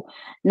to go.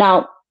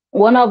 Now,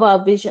 one of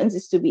our visions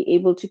is to be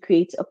able to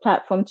create a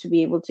platform to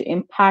be able to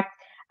impact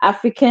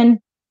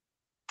African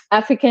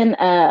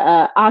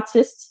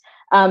artists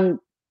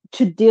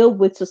to deal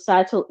with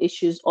societal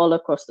issues all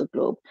across the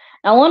globe.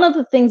 Now, one of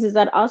the things is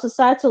that our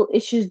societal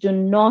issues do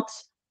not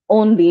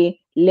only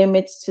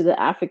limit to the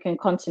African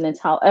continent.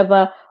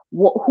 However,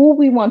 who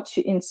we want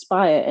to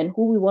inspire and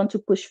who we want to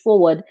push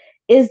forward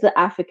is the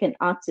African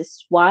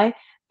artists. Why?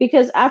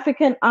 Because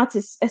African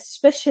artists,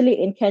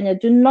 especially in Kenya,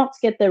 do not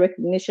get the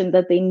recognition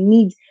that they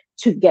need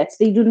to get.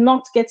 They do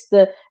not get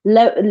the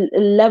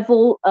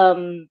level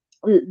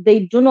they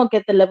do not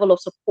get the level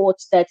of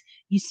support that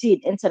you see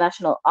in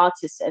international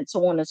artists and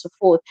so on and so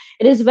forth.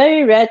 It is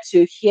very rare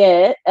to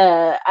hear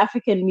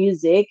African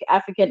music,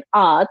 African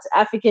art,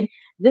 African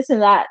this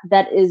and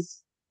that is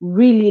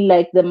really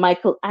like the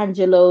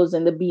Michelangelos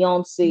and the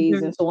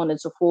Beyoncés and so on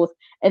and so forth.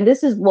 And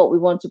this is what we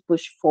want to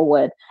push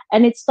forward.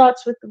 And it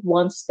starts with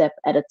one step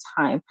at a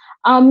time.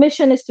 Our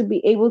mission is to be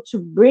able to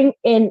bring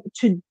in,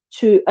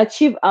 to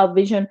achieve our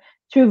vision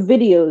through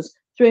videos,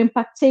 through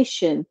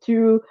impactation,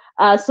 through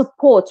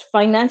support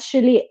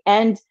financially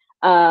and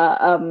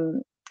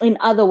in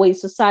other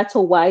ways,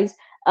 societal wise,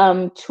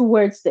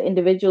 towards the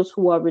individuals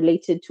who are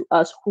related to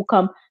us, who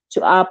come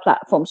to our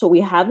platform. So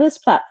we have this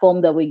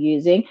platform that we're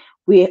using.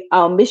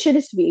 Our mission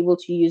is to be able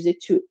to use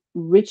it to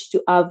reach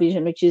to our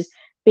vision, which is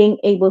being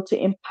able to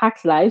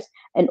impact lives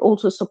and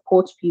also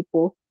support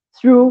people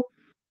through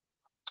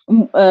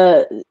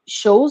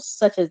shows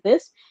such as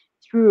this,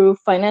 through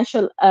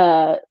financial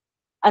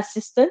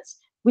assistance,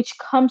 which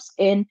comes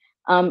in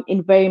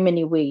very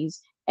many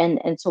ways,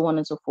 and so on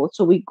and so forth.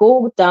 So we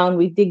go down,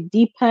 we dig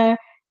deeper,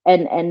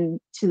 and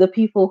to the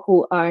people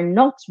who are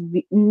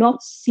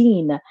not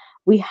seen.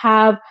 We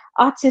have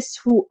artists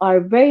who are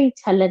very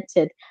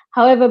talented.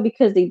 However,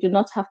 because they do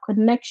not have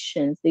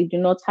connections, they do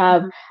not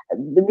have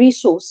the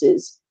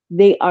resources,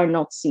 they are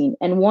not seen.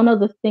 And one of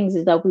the things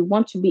is that we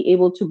want to be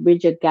able to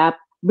bridge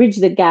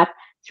the gap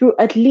through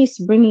at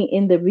least bringing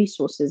in the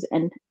resources,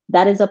 and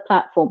that is a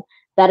platform,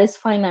 that is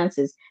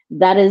finances,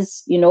 that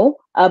is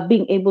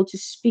being able to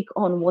speak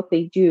on what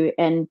they do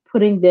and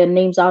putting their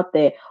names out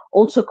there,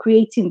 also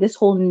creating this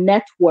whole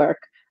network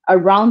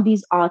around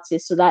these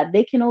artists so that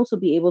they can also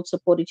be able to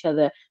support each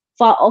other.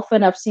 Far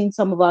often I've seen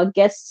some of our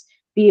guests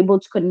be able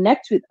to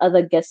connect with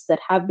other guests that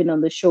have been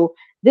on the show.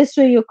 This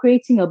way you're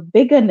creating a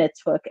bigger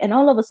network, and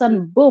all of a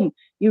sudden, boom,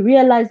 you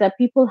realize that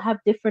people have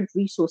different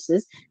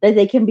resources that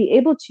they can be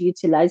able to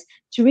utilize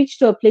to reach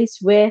to a place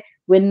where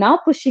we're now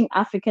pushing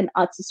African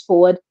artists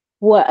forward,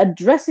 who are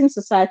addressing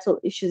societal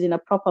issues in a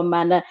proper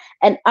manner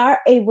and are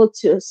able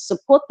to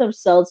support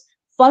themselves,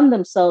 fund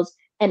themselves,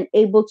 and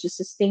able to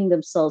sustain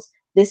themselves.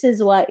 This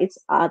is why it's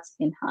Arts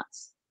in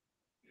Hearts.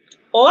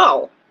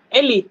 Wow,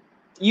 Ellie,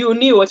 you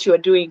knew what you were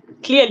doing.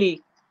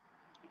 Clearly,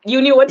 you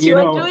knew what you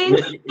were doing.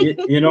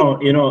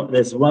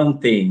 There's one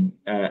thing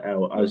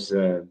as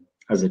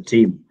a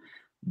team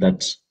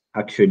that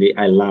actually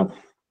I love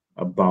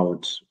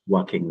about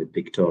working with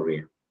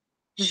Victoria.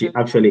 She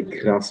actually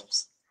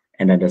grasps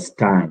and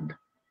understand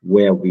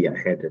where we are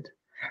headed.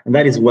 And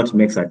that is what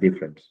makes her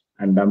different.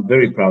 And I'm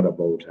very proud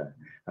about her.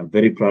 I'm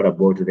very proud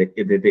about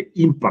the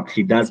impact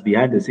she does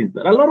behind the scenes.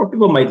 But a lot of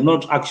people might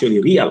not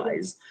actually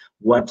realize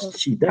what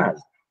she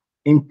does,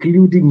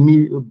 including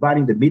me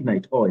burning the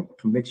midnight oil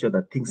to make sure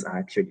that things are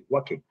actually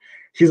working.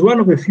 She's one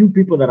of the few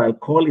people that I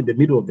call in the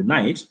middle of the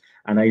night,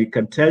 and I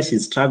can tell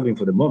she's struggling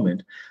for the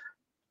moment.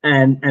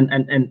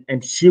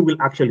 And she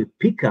will actually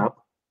pick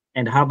up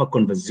and have a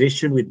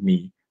conversation with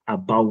me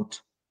about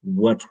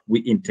what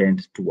we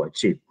intend to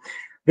achieve.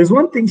 There's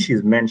one thing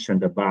she's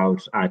mentioned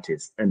about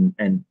artists,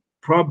 and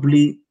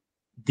probably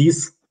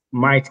this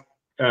might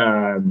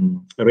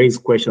raise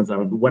questions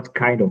around what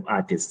kind of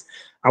artists.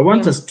 I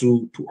want us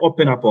to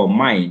open up our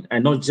mind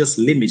and not just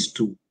limit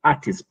to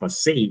artists per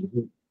se,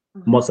 who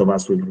most of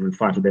us will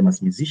refer to them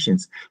as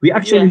musicians. We're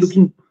actually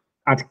looking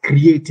at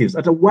creatives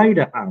at a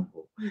wider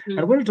angle.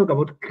 And when we talk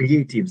about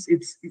creatives,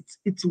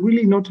 it's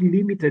really not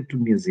limited to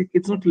music.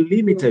 It's not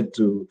limited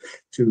to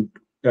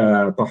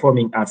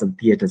performing arts and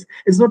theaters.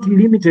 It's not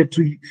limited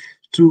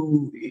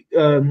to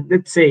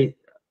let's say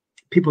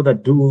people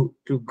that do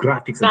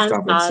graphics and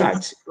stuff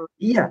and such.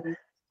 Yeah,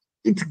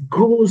 it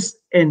goes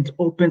and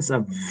opens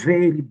a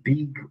very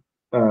big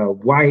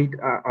wide,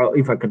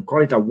 if I can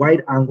call it, a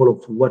wide angle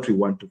of what we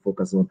want to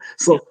focus on.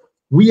 So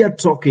we are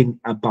talking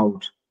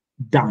about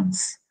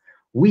dance.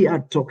 We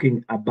are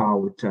talking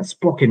about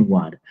spoken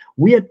word.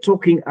 We are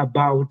talking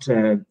about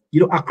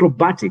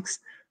acrobatics.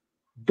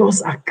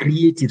 Those are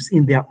creatives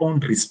in their own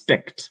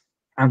respect,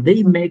 and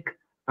they make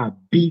a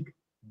big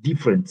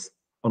difference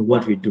on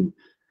what we do.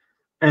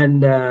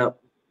 And I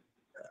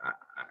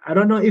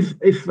don't know if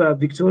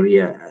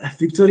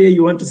Victoria,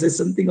 you want to say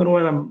something on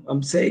what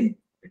I'm saying?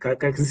 I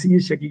can see you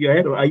shaking your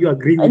head. Or are you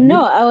agreeing with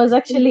No, me? I was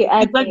actually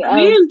adding.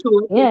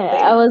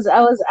 I was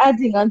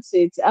adding onto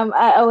it.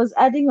 I was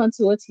adding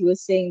onto what he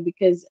was saying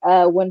because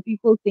when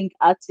people think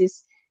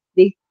artists,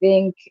 they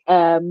think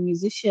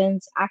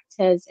musicians,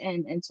 actors,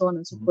 and so on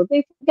and so forth.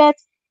 They forget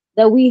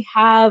that we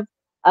have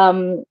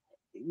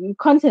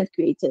content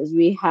creators.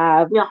 We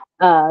have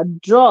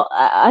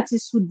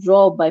artists who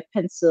draw by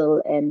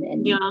pencil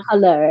and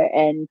color,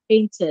 and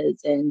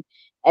painters, and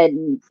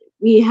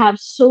we have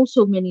so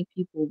many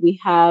people. We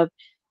have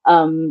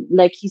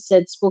like he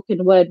said,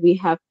 spoken word. We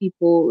have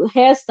people,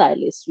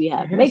 hairstylists, we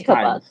have makeup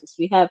artists,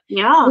 we have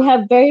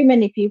very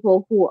many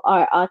people who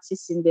are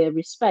artists in their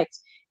respect.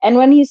 And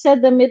when he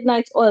said the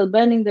midnight oil,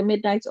 burning the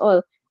midnight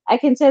oil, I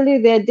can tell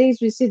you there are days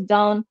we sit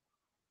down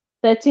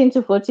 13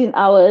 to 14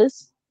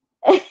 hours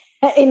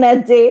in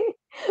a day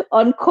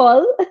on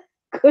call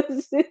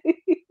because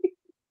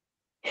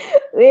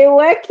we're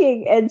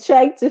working and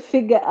trying to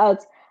figure out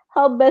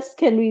how best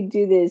can we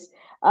do this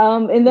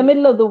in the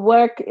middle of the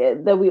work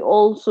that we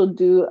also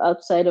do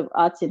outside of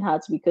Arts in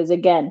Hearts, because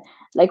again,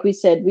 like we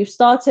said, we've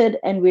started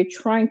and we're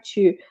trying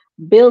to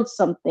build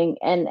something,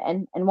 and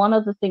one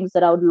of the things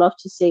that I would love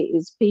to say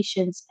is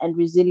patience and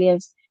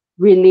resilience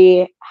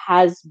really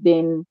has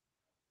been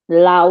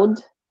loud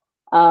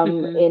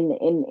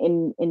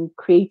in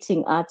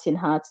creating Arts in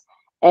Hearts,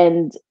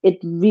 and it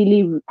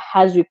really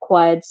has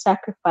required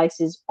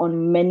sacrifices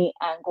on many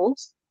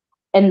angles.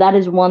 And that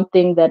is one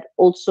thing that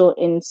also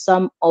in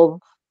some other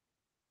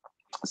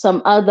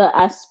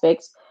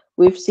aspects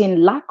we've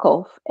seen lack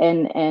of,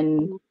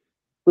 and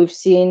we've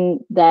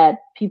seen that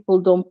people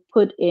don't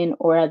put in,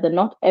 or rather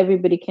not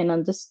everybody can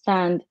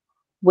understand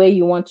where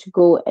you want to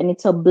go. And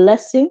it's a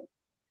blessing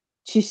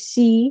to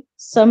see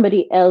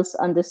somebody else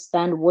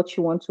understand what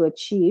you want to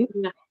achieve.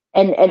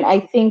 And I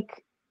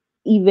think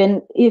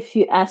even if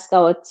you ask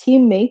our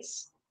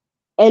teammates,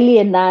 Ellie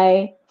and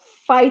I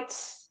fight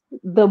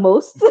the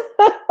most.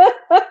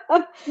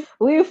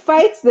 We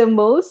fight the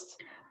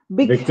most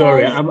because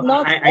Victoria, I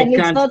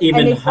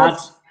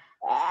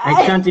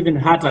can't even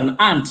hurt an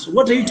ant.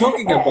 What are you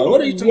talking about?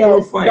 What are you talking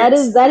about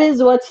fights? That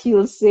is what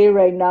he'll say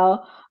right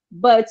now.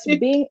 But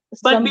being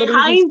somebody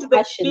who's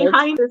passionate,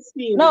 behind the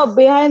scenes. No,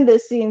 behind the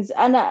scenes,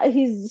 and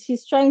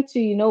he's trying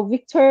to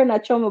Victoria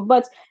Nachoma.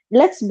 But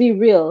let's be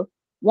real.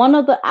 One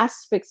of the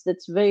aspects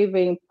that's very,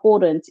 very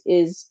important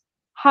is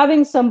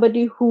having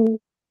somebody who,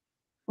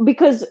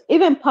 because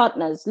even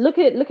partners, look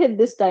at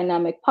this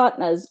dynamic,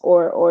 partners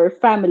or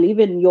family,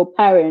 even your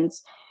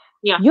parents,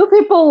 you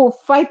people will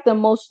fight the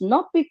most,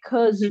 not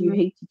because you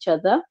hate each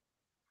other,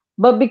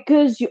 but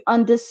because you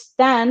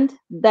understand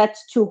that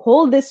to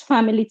hold this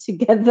family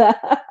together,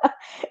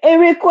 it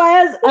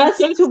requires us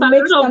to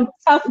make some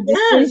tough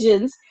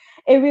decisions.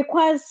 It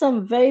requires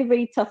some very,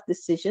 very tough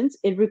decisions.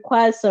 It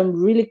requires some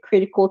really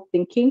critical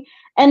thinking.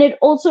 And it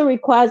also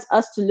requires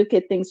us to look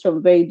at things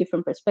from very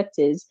different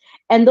perspectives.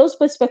 And those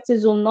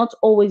perspectives will not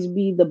always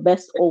be the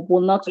best, or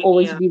will not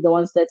always be the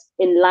ones that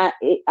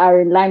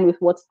are in line with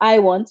what I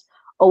want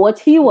or what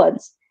he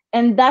wants.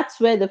 And that's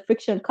where the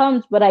friction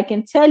comes. But I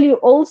can tell you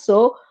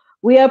also,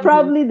 we are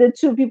probably the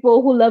two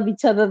people who love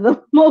each other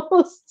the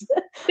most.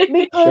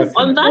 Because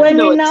when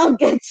we now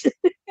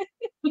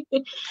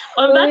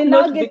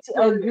get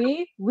to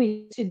agree, we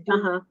need to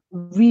do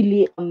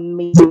really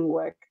amazing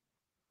work.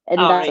 And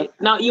all right.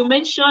 Now you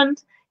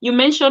mentioned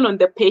on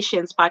the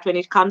patience part when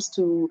it comes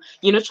to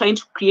trying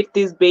to create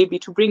this baby,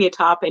 to bring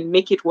it up and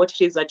make it what it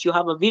is that you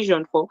have a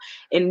vision for,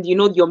 and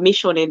your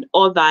mission and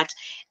all that.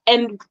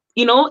 And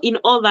in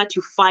all that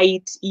you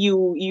fight,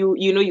 you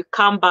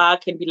come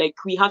back and be like,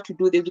 we have to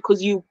do this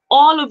because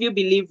all of you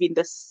believe in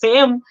the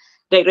same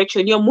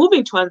direction. You're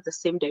moving towards the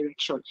same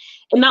direction.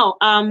 And now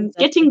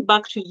getting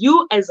back to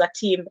you as a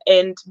team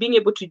and being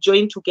able to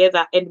join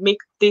together and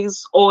make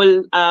this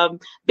all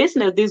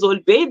business, this all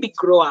baby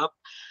grow up.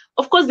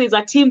 Of course, there's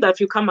a team that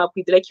you come up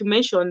with, like you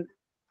mentioned.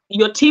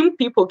 Your team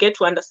people get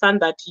to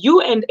understand that you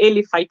and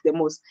Ellie fight the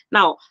most.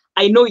 Now,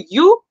 I know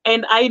you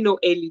and I know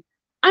Ellie.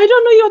 I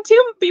don't know your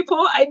team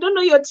people. I don't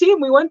know your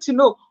team. We want to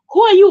know,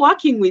 who are you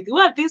working with? Who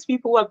are these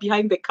people who are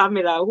behind the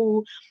camera,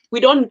 who we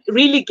don't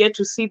really get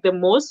to see the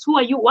most? Who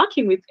are you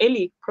working with,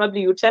 Ellie?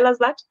 Probably you tell us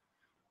that.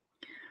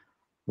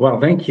 Well,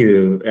 thank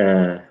you,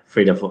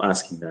 Fridah, for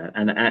asking that.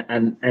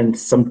 And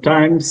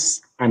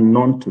sometimes,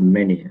 unknown to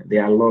many,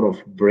 there are a lot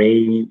of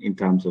brain in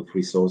terms of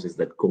resources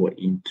that go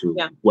into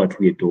what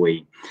we're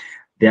doing.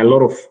 There are a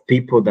lot of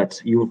people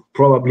that you've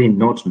probably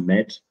not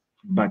met,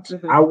 but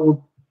I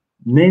would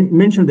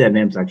mention their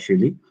names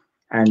actually.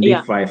 And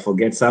if I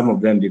forget some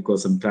of them,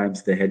 because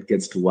sometimes the head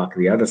gets to work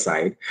the other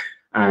side,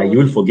 you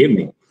will forgive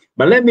me.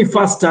 But let me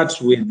first start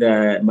with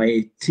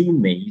my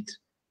teammate,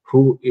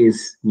 who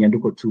is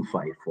Nyanduko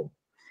 254.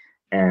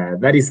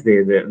 That is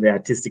the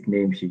artistic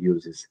name she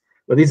uses.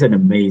 But this is an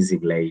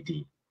amazing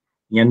lady.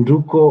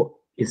 Nyanduko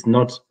is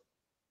not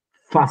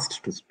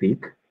fast to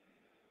speak,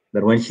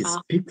 but when she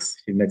speaks,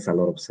 she makes a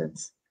lot of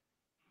sense.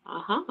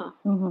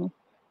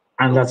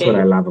 And that's what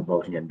I love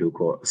about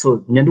Nyanduko. So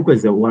Nyanduko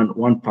is the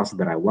one person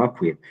that I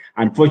work with.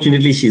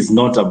 Unfortunately, she's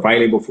not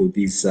available for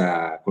this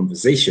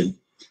conversation.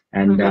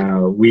 And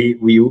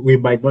we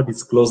might not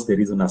disclose the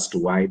reason as to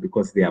why,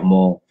 because they are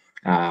more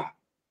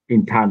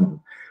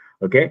internal.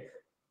 Okay.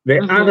 The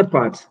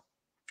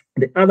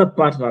other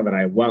partner that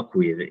I work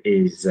with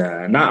is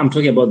now I'm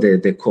talking about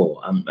the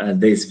core.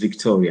 There's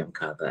Victoria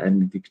Nkatha,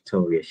 and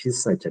Victoria,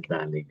 she's such a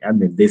darling. I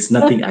mean, there's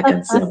nothing I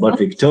can say about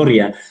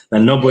Victoria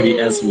that nobody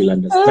else will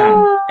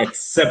understand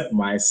except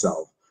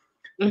myself.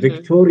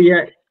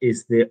 Victoria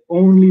is the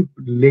only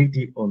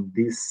lady on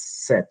this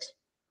set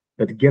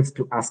that gets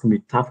to ask me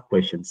tough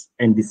questions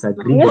and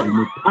disagree with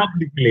me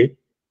publicly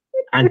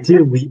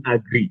until we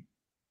agree.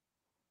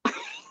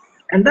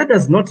 And that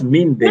does not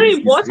mean there is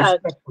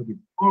disrespect for the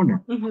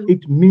owner.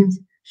 It means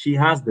she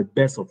has the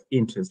best of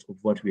interest of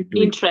what we're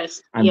doing.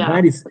 And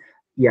that is,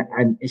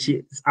 and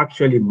she's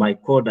actually my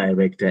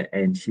co-director,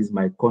 and she's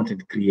my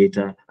content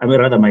creator. I mean,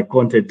 rather my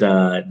content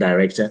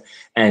director.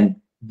 And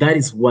that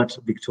is what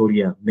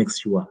Victoria makes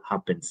sure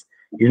happens.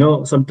 You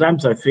know,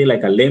 sometimes I feel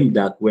like a lame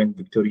duck when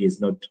Victoria is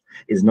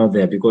not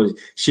there, because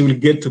she will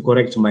get to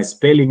correct my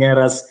spelling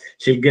errors.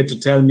 She'll get to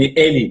tell me,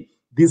 Ellie,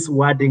 these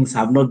wordings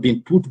have not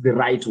been put the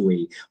right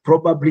way.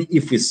 Probably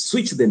if we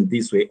switch them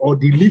this way or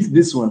delete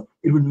this one,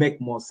 it will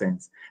make more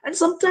sense. And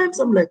sometimes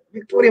I'm like,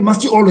 Victoria,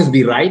 must you always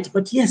be right?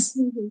 But yes,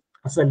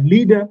 as a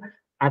leader,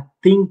 I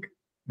think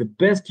the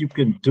best you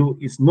can do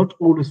is not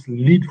always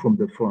lead from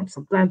the front.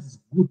 Sometimes it's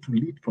good to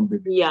lead from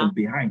from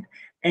behind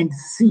and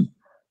see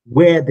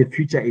where the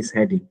future is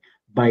heading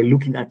by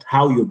looking at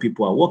how your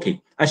people are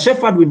walking. A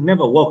shepherd will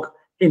never walk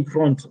in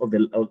front of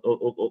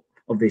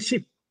the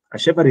sheep. A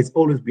shepherd is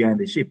always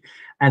behind the sheep.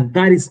 And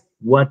that is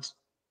what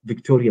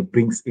Victoria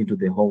brings into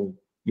the whole,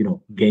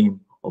 game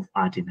of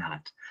Art in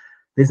Heart.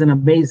 There's an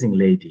amazing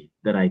lady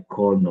that I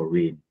call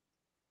Noreen.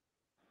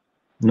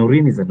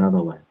 Noreen is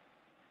another one.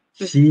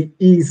 She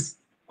is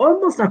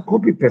almost a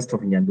copy paste of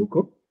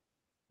Nyanduko,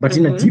 but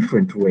in a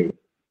different way.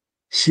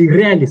 She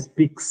rarely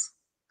speaks.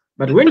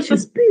 But when she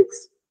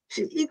speaks,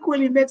 she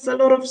equally makes a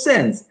lot of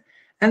sense.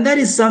 And that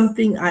is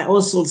something I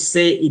also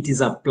say it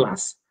is a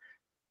plus.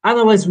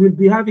 Otherwise, we'll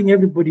be having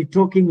everybody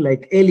talking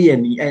like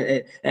alien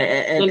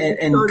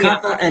and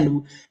Nkatha,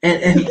 and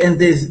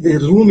the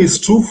room is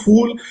too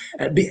full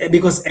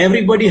because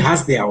everybody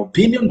has their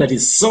opinion that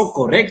is so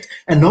correct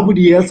and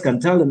nobody else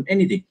can tell them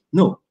anything.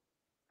 No,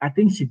 I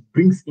think she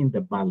brings in the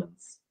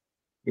balance.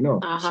 She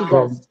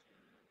does.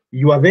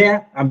 You are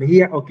there, I'm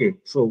here. Okay,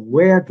 so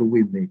where do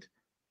we meet?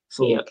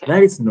 So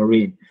that is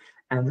Noreen.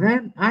 And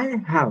then I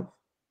have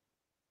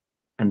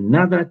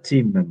another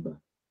team member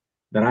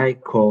that I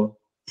call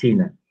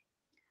Tina.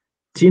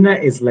 Tina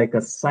is like a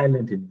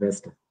silent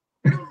investor.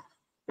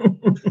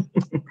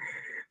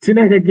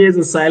 Tina is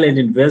a silent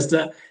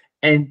investor,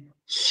 and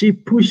she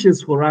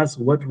pushes for us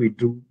what we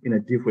do in a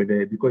different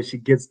way because she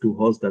gets to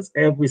host us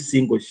every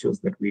single shows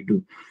that we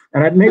do.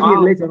 And maybe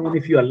later on,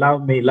 if you allow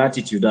me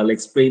latitude, I'll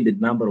explain the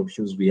number of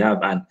shows we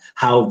have and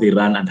how they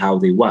run and how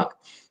they work.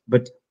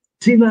 But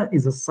Tina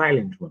is a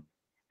silent one,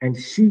 and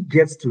she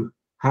gets to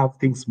have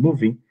things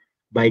moving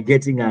by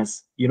getting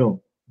us,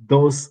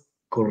 those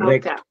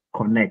correct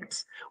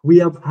connects. We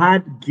have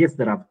had guests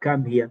that have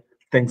come here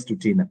thanks to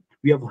Tina.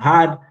 We have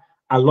had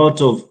a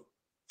lot of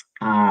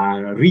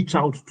reach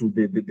out to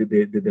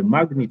the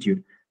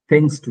magnitude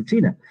thanks to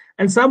Tina.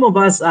 And some of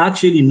us are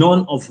actually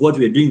known of what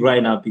we're doing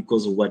right now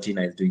because of what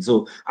Tina is doing.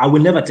 So I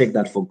will never take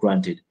that for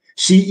granted.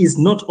 She is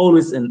not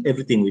always in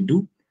everything we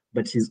do,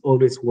 but she's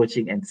always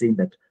watching and saying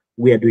that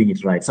we are doing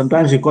it right.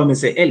 Sometimes you call me and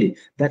say, Ellie,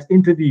 that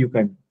interview, you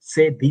can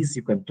say this,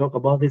 you can talk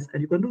about this,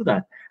 and you can do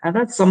that. And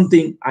that's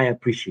something I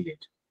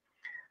appreciate.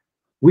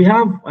 We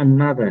have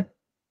another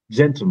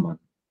gentleman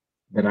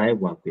that I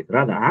work with.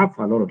 Rather, I have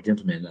a lot of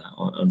gentlemen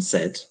on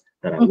set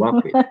that I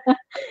work with.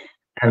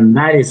 And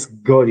that is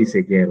Godi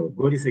Segero.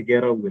 Godi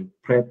Segero will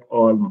prep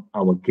all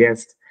our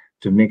guests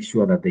to make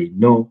sure that they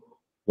know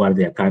what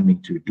they are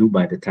coming to do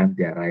by the time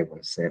they arrive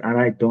on set. And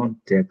I don't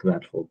take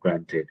that for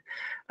granted.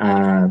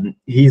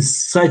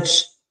 He's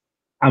such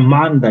a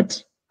man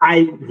that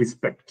I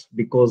respect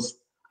because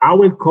I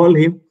will call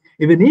him,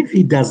 even if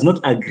he does not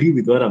agree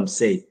with what I'm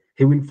saying,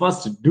 he will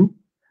first do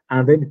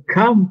and then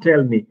come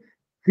tell me,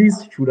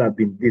 this should have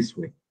been this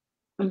way.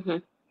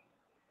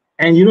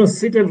 And,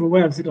 sitting from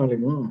where I'm sitting, I'm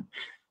like,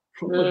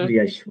 probably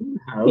I should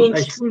have.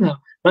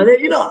 But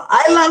then,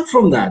 I learned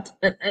from that.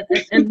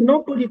 And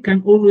nobody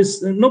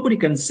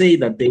can say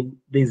that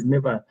there's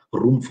never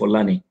room for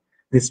learning.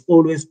 There's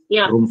always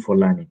room for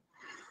learning.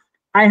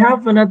 I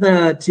have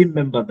another team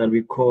member that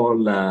we call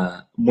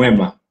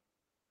Mwema.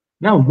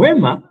 Now,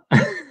 Mwema,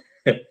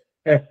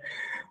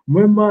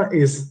 Mwema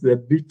is the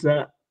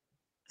bitter,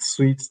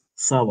 sweet,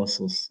 sour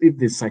sauce, if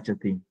there's such a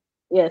thing.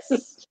 Yes,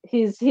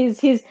 he's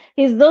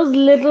those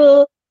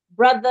little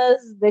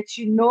brothers that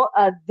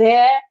are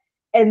there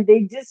and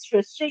they just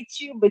frustrate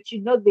you, but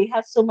they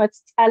have so much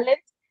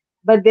talent,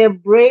 but their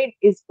brain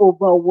is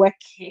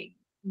overworking.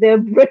 Their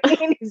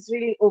brain is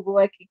really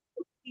overworking.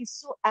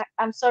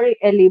 I'm sorry,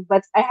 Ellie,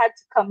 but I had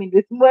to come in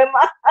with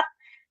Mwema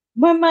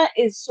Mama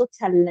is so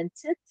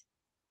talented.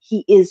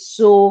 He is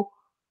so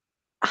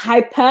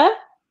hyper,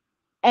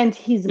 and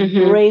his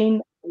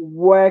brain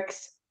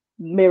works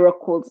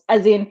miracles.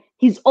 As in,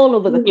 he's all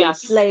over the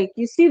place. Yes. Like,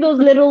 you see those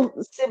little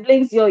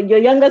siblings, your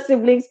younger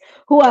siblings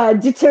who are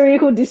jittery,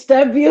 who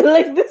disturb you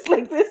like this,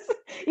 like this.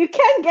 You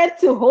can't get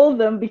to hold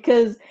them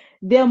because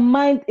their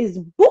mind is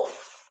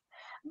boof.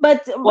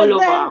 But then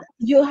over.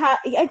 you have,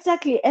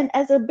 exactly, and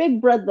as a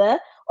big brother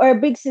or a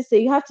big sister,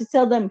 you have to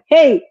tell them,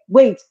 hey,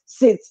 wait,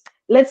 sit,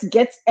 let's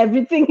get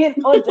everything in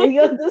order.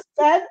 You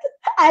understand?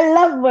 I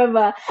love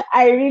Mama.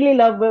 I really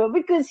love Mama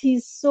because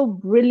he's so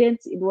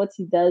brilliant in what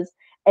he does,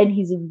 and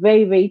he's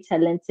very, very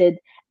talented,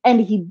 and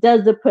he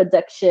does the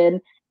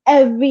production.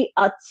 Every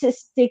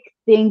artistic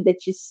thing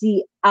that you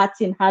see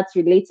Art in Heart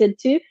related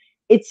to,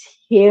 it's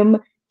him.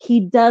 He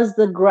does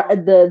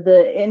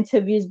the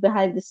interviews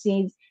behind the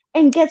scenes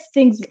and gets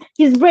things,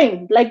 his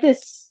brain, like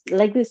this,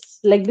 like this,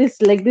 like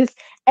this, like this,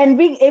 and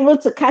being able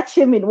to catch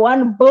him in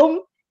one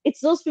boom.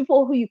 It's those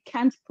people who you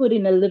can't put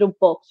in a little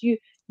box. You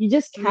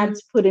just can't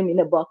put him in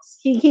a box.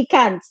 He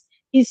can't.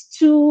 He's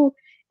too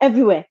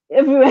everywhere,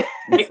 everywhere.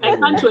 I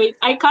can't wait.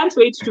 I can't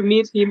wait to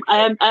meet him.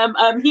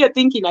 I'm here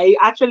thinking I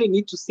actually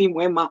need to see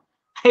Mwema.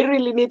 I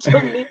really need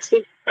to meet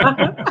him.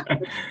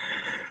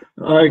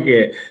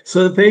 Okay,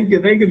 so thank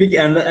you, Vicky.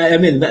 And I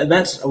mean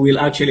that will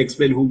actually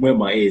explain who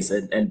Mwema is,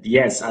 and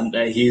yes, and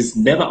he's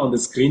never on the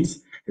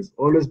screens. He's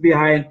always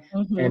behind,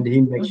 and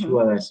he makes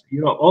sure that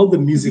all the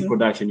music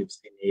production you've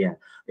seen here,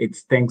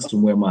 it's thanks to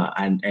Mwema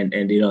and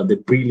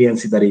the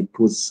brilliance that he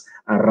puts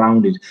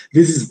around it.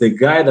 This is the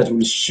guy that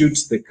will shoot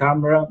the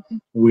camera,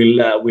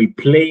 will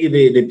play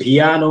the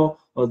piano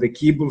or the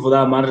keyboard for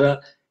that matter.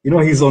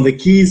 He's on the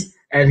keys.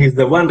 And he's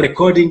the one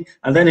recording,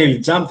 and then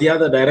he'll jump the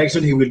other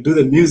direction. He will do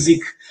the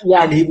music,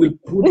 and he will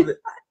put.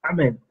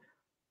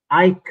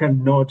 I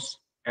cannot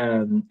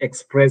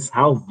express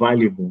how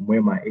valuable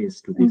Mwema is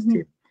to this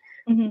team.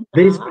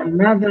 There is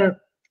another.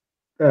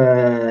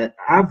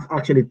 I've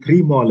actually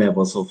 3 more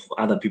levels of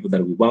other people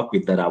that we work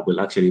with that I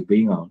will actually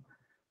bring on.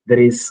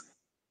 There is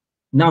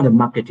now the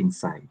marketing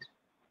side.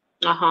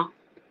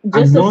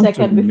 Just a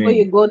second before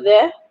you go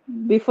there.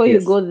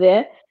 You go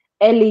there,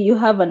 Ellie, you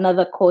have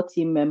another core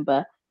team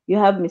member. You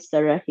have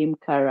Mr. Rahim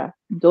Kara.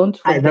 Don't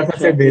forget. I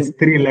said there's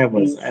 3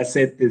 levels. I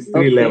said there's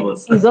 3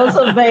 levels. He's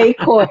also very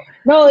core.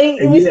 No,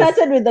 we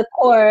started with the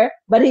core,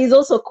 but he's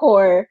also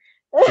core.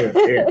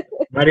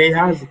 But he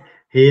has.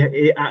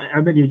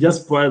 I mean, you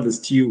just spoiled the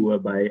stew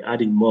by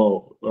adding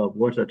more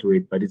water to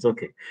it, but it's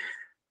okay.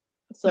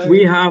 Sorry.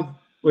 We have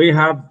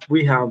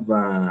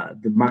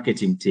the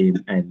marketing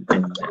team, and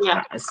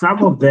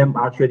some of them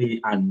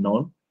actually are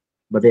known,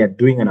 but they are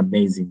doing an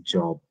amazing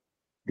job.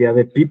 They are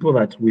the people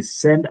that we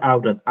send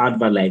out an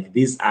advert like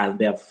this, and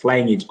they are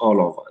flying it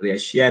all over. They are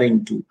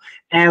sharing to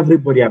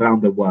everybody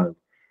around the world.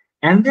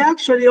 And they're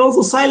actually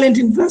also silent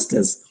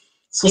investors.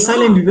 So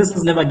silent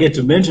investors never get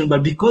to mention,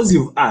 but because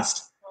you've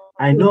asked,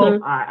 I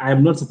know I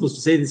am not supposed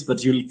to say this,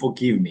 but you'll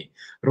forgive me.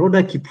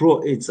 Rhoda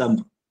Kipro is a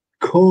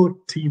core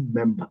team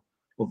member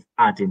of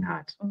Art in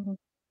Heart.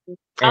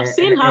 I've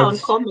seen her on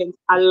comments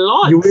a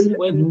lot. You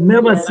will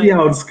never see her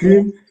on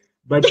screen,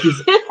 but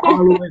she's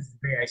always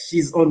there.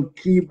 She's on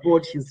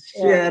keyboard, she's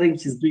sharing,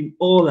 she's doing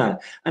all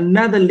that.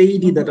 Another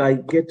lady that I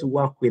get to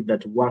work with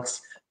that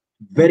works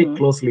very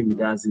closely with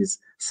us is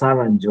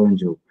Sarah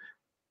Njonjo.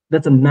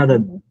 That's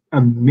another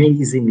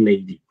amazing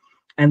lady.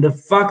 And the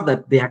fact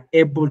that they are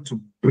able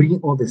to bring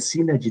all the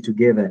synergy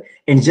together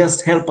and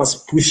just help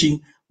us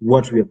pushing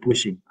what we are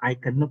pushing, I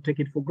cannot take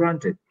it for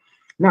granted.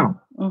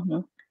 Now,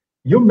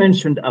 you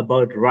mentioned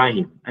about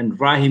Rahim, and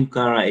Rahim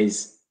Kara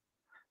is,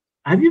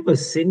 have you ever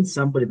seen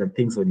somebody that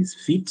thinks on his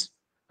feet?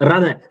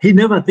 Rather, he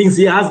never thinks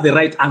he has the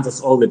right answers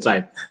all the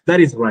time. That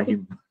is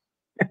Rahim.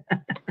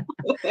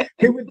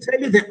 He will tell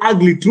you the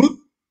ugly truth,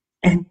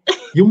 and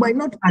you might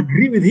not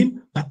agree with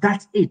him, but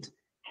that's it.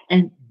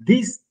 And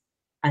this,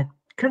 I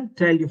can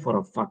tell you for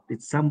a fact,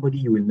 it's somebody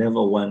you will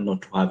never want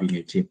not to have in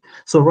your team.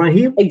 So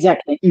Rahim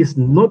is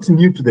not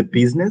new to the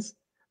business,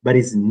 but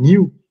is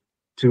new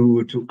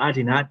to Art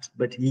in Heart,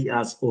 but he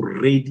has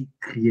already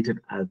created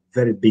a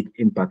very big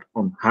impact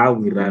on how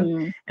we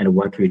run and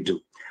what we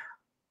do.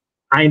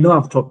 I know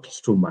I've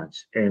talked too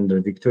much, and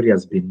Victoria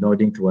has been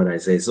nodding to what I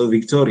say. So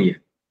Victoria,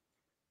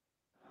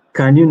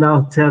 can you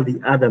now tell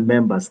the other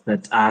members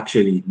that are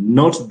actually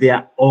not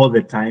there all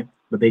the time,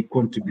 but they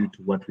contribute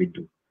to what we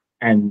do?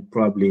 And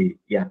probably,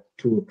 2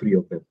 or 3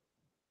 of them.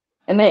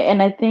 And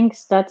I think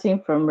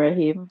starting from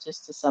Rahim,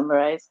 just to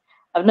summarize,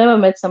 I've never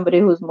met somebody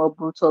who's more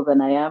brutal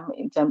than I am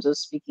in terms of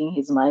speaking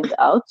his mind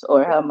out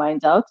or her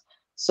mind out.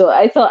 So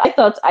I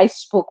thought I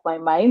spoke my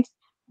mind,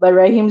 but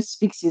Rahim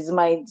speaks his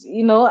mind.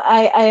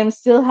 I am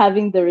still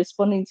having the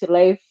responding to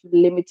life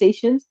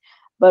limitations,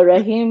 but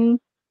Rahim,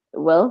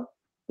 well,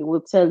 he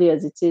will tell you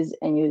as it is,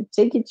 and you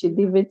take it, you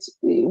leave it.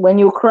 When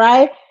you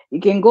cry,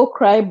 you can go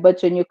cry,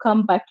 but when you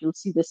come back, you'll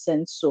see the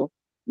sense. So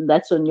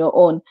that's on your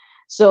own.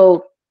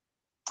 So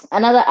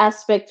another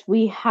aspect,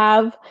 we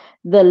have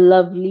the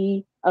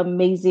lovely,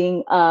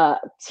 amazing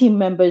team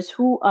members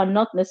who are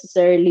not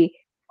necessarily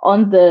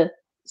on the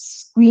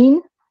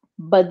screen,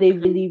 but they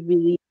really,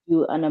 really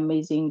do an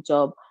amazing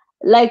job.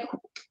 Like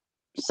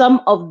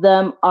some of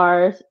them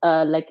are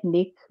like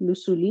Nick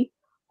Lusuli,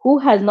 who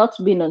has not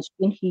been on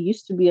screen. He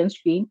used to be on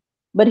screen,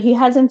 but he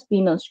hasn't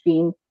been on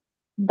screen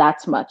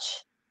that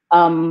much.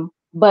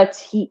 But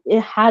he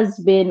it has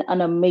been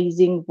an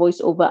amazing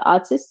voiceover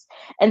artist,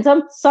 and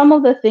some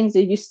of the things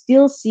that you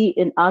still see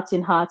in Art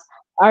in Heart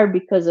are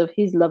because of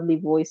his lovely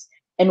voice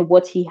and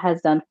what he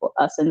has done for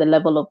us and the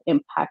level of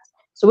impact.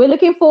 So we're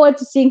looking forward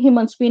to seeing him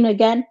on screen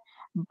again,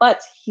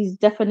 but he's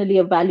definitely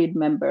a valued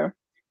member.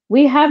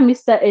 We have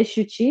Mr.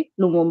 Eshuchi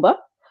Lumumba,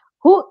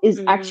 who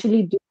is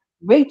actually doing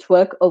great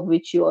work of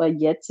which you are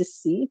yet to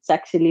see. It's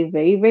actually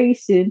very, very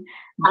soon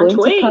going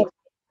to come.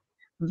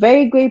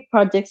 Very great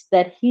projects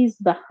that he's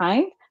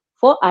behind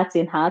for Art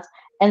in Heart,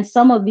 and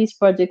some of these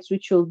projects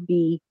which will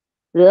be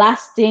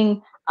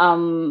lasting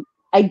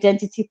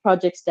identity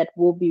projects that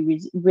will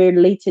be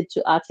related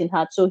to Art in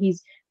Heart. So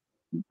he's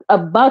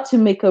about to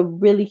make a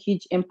really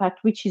huge impact,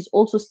 which he's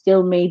also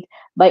still made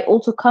by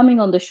also coming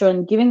on the show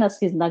and giving us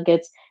his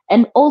nuggets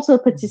and also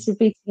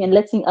participating and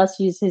letting us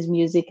use his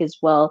music as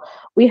well.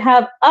 We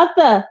have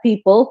other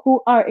people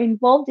who are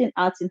involved in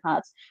Art in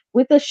Hearts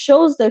with the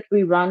shows that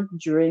we run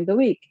during the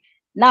week.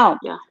 Now,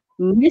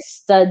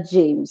 Mr.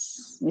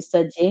 James.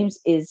 Mr. James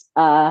is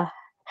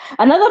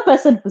another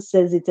person who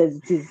says it as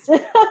it is.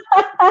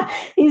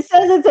 He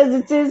says it as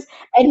it is,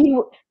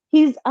 and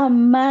he's a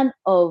man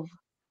of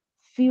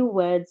few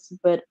words,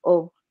 but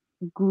of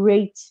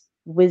great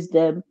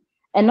wisdom.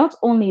 And not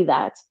only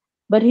that,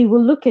 but he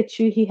will look at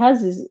you. He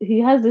has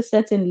this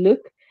certain look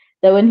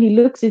that when he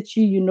looks at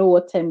you, you know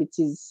what time it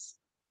is.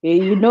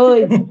 You know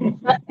it's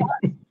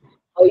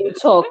or you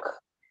talk.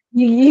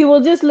 He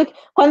will just look.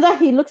 Kwanzaa,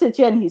 he looks at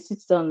you and he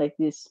sits down like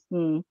this.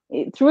 Through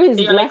his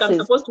glasses. Like I'm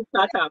supposed to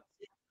shut up.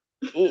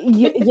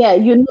 Yeah,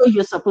 you know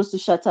you're supposed to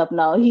shut up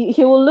now.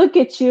 He will look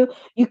at you.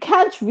 You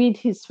can't read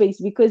his face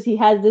because he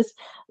has this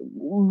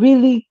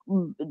really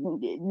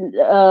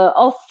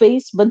off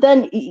face. But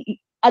then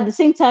at the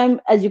same time,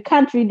 as you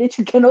can't read it,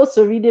 you can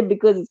also read it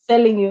because it's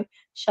telling you,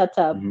 shut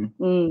up.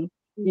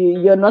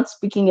 You're not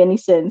speaking any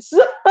sense.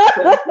 And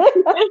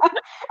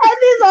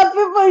these are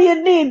people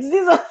you need.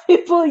 These are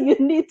people you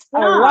need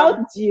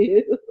around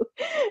you.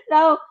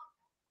 Now,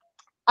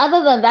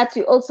 other than that,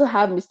 we also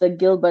have Mr.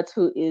 Gilbert,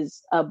 who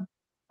is a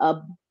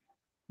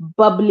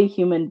bubbly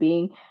human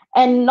being,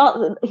 and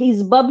not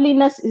his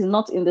bubbliness is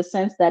not in the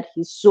sense that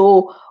he's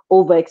so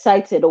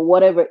overexcited or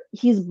whatever.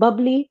 He's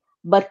bubbly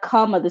but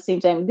calm at the same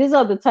time. These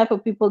are the type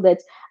of people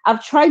that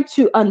I've tried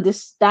to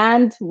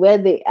understand where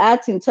they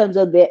at in terms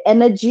of their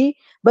energy,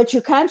 but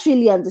you can't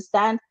really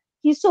understand.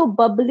 He's so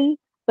bubbly,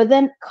 but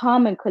then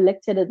calm and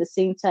collected at the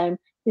same time.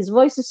 His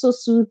voice is so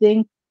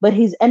soothing, but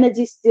his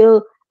energy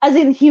still, as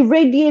in he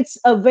radiates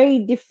a very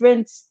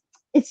different,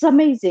 it's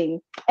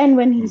amazing. And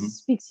when he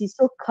speaks, he's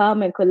so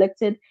calm and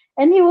collected,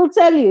 and he will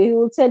tell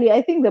you,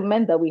 I think the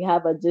men that we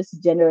have are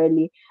just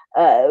generally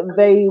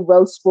very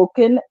well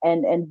spoken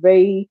and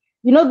very,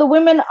 the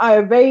women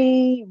are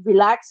very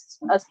relaxed,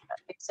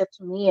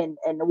 except me and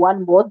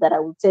one more that I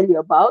will tell you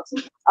about,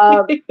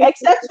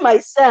 except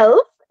myself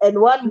and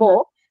one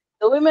more.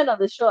 The women on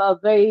the show are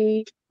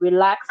very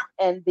relaxed,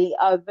 and they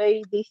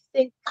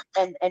think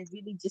and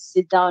really just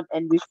sit down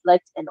and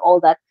reflect and all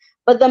that.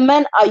 But the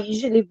men are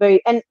usually very,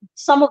 and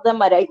some of them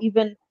might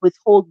even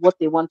withhold what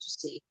they want to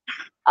say.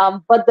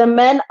 But the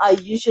men are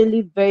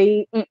usually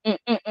very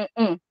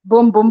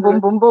boom, boom, boom,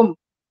 boom, boom.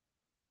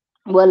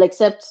 Well,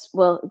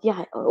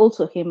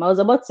 also him. I was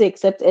about to say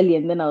except Ellie,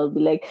 and then I will be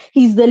like,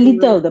 he's the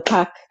leader of the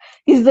pack.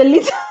 He's the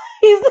leader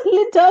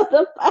of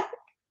the pack.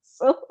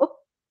 So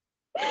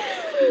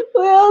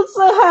we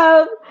also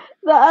have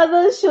the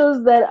other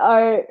shows that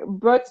are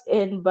brought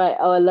in by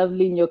our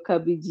lovely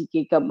Nyokabi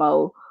GK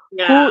Kamau,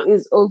 who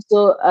is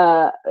also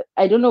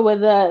I don't know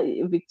whether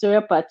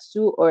Victoria Part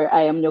 2 or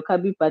I am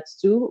Nyokabi Part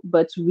 2,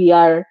 but we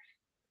are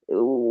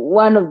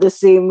one of the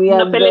same. We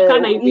are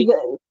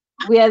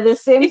the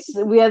same.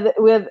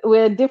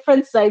 We're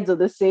different sides of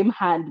the same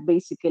hand,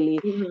 basically.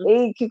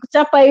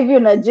 Kikuchapa hivi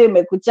unajua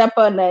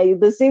imekuchapa na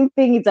the same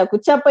thing. It's a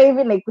kuchapa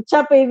hivi na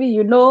kuchapa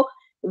hivi,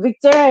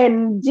 Victoria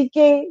and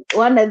GK,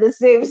 one and the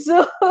same.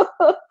 So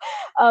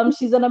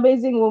she's an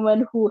amazing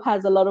woman who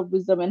has a lot of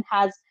wisdom and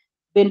has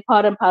been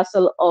part and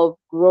parcel of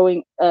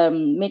growing,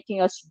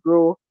 making us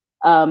grow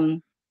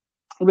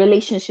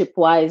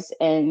relationship-wise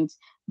and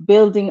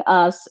building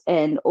us,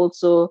 and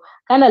also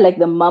kind of like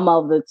the mama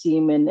of the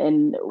team.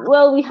 And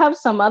well, we have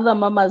some other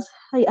mamas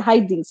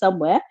hiding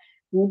somewhere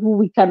who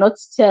we cannot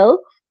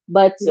tell,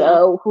 but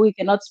who we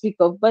cannot speak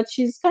of. But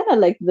she's kind of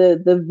like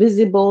the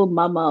visible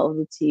mama of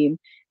the team.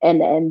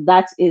 And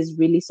that is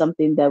really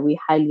something that we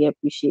highly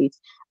appreciate.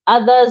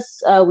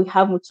 Others, we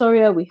have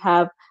Mutoria, we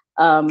have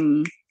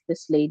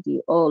this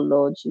lady. Oh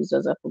Lord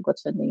Jesus, I forgot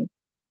her name.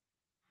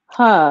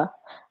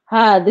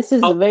 This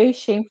is very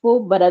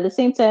shameful, but at the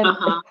same time,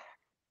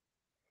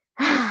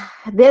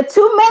 there are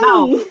too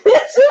many. There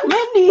are too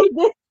many.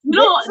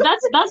 No,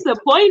 that's the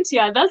point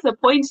here. That's the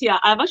point here.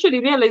 I've actually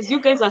realized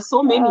you guys are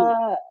so many.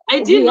 I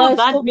didn't We know are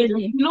that. so But,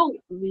 many. you know,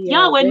 We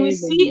yeah, are when we very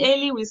see many.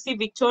 Ellie, we see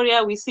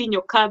Victoria, we see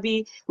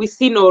Nyokabi, we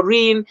see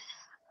Noreen.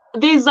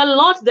 There's a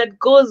lot that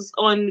goes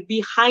on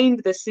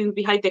behind the scenes,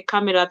 behind the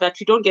camera that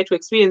you don't get to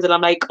experience. And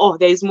I'm like, oh,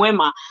 there's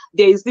Mwema,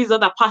 there's this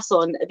other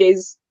person.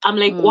 I'm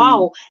like,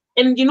 wow.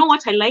 And you know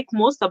what I like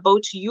most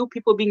about you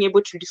people being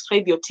able to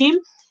describe your team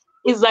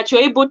is that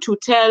you're able to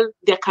tell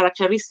their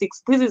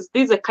characteristics. This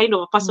is a kind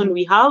of a person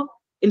we have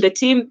in the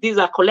team. These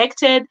are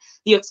collected.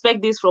 You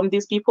expect this from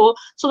these people.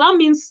 So that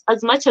means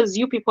as much as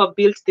you people have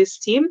built this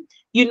team,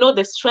 you know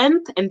the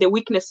strength and the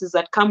weaknesses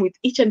that come with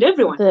each and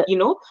everyone, you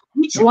know,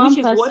 which is what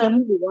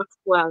really works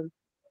well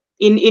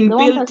in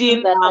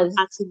building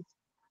acting.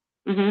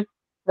 The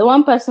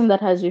one person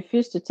that has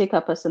refused to take a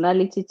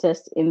personality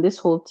test in this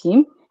whole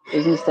team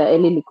is Mr.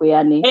 Eli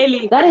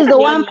Likuyani. That is the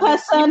one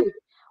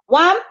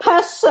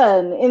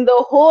person in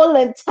the whole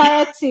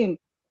entire team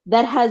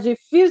that has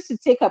refused to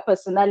take a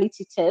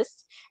personality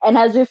test and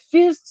has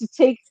refused to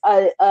take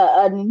a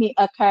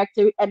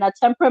character and a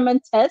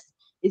temperament test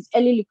is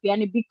Eli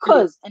Likuyani,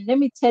 because, and let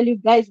me tell you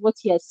guys what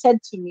he has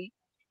said to me.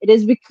 It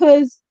is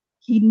because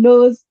he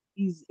knows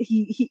he's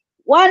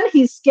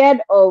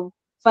scared of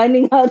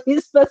finding out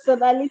his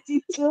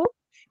personality too.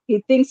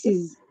 He thinks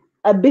he's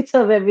a bit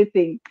of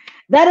everything.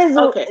 That is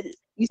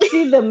you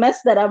see the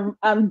mess that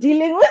I'm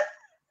dealing with.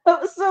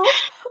 So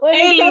when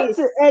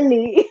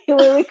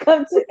we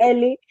come to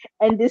Ellie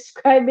and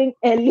describing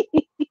Ellie,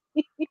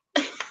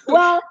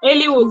 well,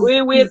 Ellie,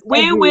 we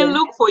will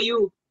look for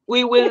you.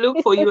 We will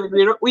look for you,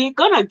 and we're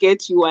gonna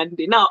get you one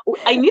day. Now,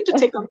 I need to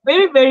take a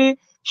very, very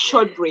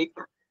short break.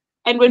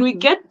 And when we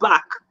get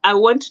back, I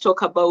want to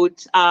talk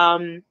about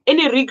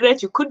any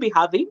regret you could be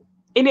having,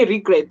 any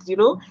regret, you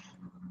know,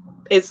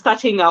 is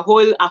starting a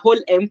whole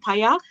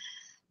empire,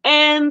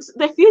 and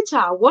the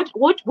future.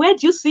 Where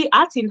do you see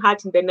Art in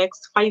Heart in the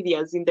next 5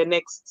 years, in the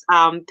next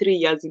 3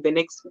 years, in the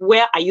next?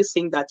 Where are you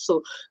seeing that?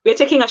 So we're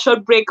taking a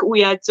short break.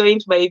 We are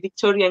joined by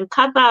Victoria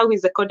Nkatha, who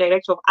is the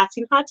co-director of Art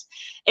in Heart,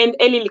 and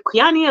Ellie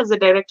Likuyani as the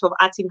director of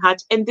Art in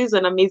Heart. And this is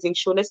an amazing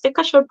show. Let's take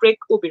a short break.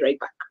 We'll be right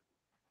back.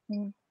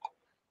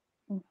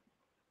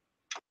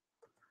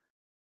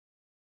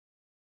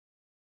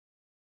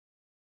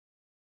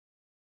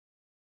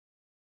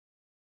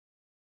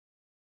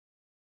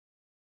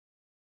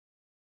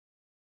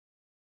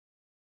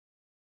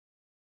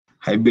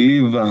 I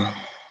believe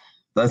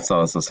that's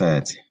our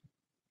society.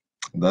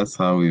 That's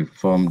how we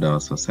formed our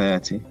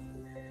society.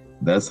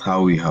 That's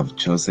how we have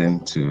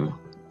chosen to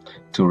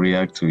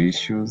react to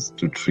issues,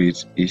 to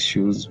treat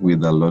issues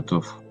with a lot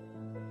of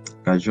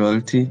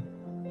casualty,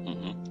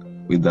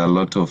 with a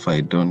lot of I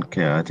don't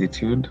care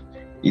attitude.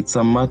 It's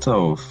a matter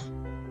of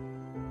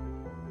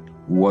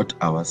what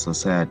our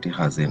society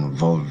has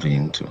evolved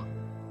into.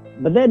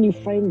 But then you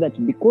find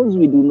that because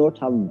we do not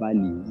have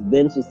values,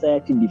 then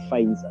society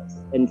defines us,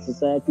 and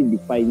society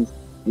defines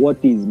what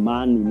is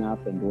man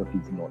enough and what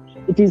is not.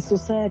 It is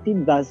society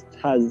that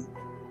has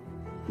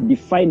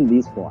defined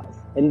this for us.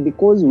 And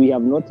because we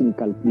have not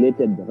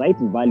inculcated the right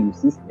value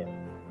system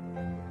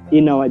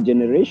in our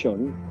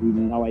generation,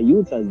 in our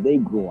youth as they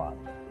grow up,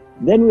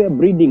 then we are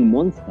breeding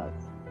monsters.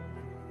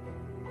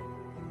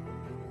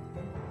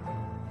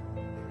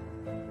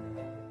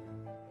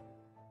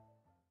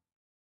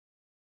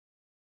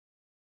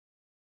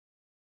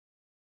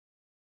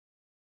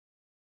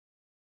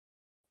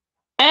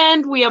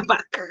 And we are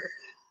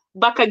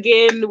back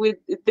again with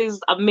this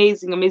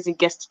amazing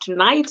guest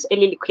tonight,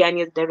 Ellie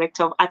Likuyani, is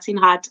director of Art in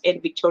Heart,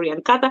 and Victoria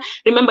Nkatha.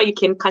 Remember, you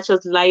can catch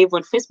us live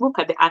on Facebook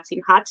at the Art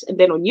in Heart, and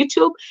then on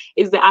YouTube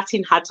is the Art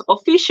in Heart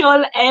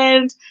official.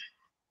 And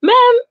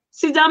man,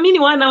 sijamini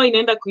 1 hour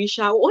inaenda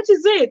kuisha. What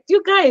is it,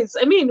 you guys?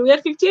 I mean, we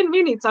are 15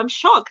 minutes. I'm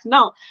shocked.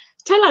 Now,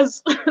 tell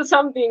us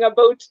something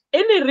about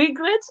any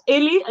regrets,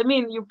 Ellie. I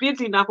mean, you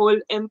built in a whole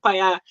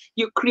empire.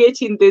 You're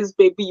creating this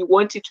baby. You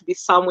want it to be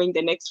somewhere in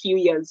the next few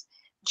years.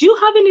 Do you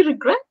have any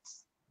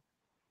regrets?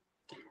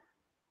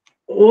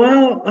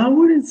 Well, I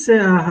wouldn't say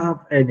I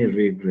have any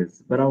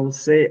regrets, but I would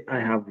say I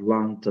have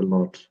learned a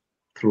lot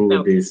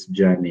through this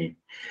journey.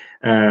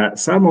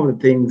 Some of the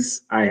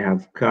things I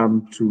have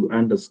come to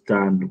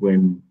understand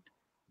when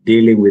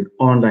dealing with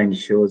online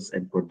shows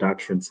and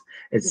productions,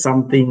 it's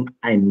something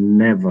I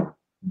never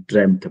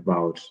dreamt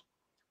about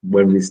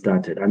when we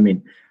started. I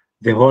mean,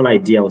 the whole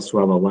idea was to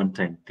have a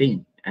one-time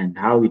thing, and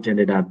how it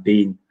ended up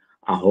being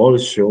a whole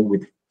show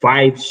with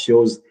 5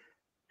 shows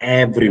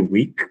every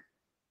week.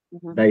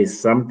 That is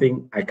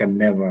something I can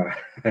never,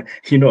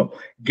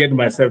 get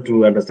myself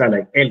to understand.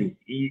 Like, Ellie,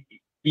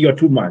 you're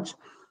too much.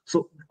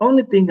 So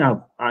only thing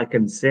I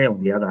can say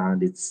on the other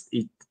hand,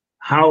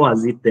 how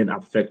has it then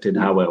affected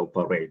how I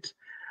operate?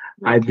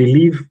 I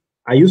believe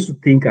I used to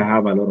think I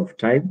have a lot of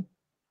time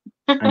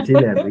until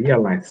I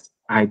realized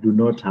I do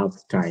not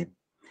have time.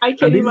 I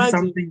can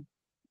imagine.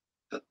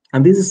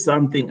 This is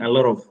something a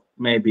lot of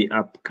maybe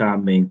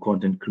upcoming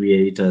content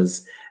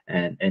creators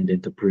and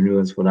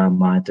entrepreneurs, for that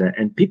matter,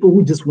 and people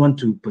who just want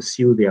to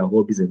pursue their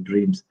hobbies and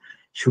dreams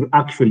should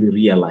actually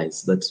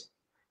realize that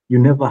you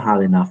never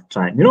have enough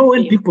time.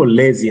 When people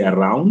lazy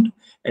around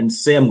and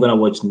say, I'm going to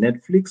watch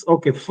Netflix,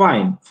 okay,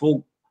 fine.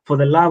 For For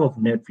the love of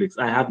Netflix,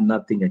 I have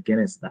nothing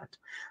against that.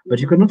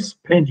 But you cannot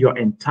spend your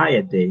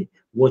entire day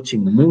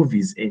watching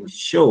movies and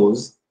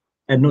shows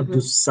and not do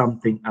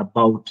something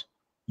about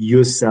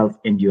yourself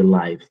and your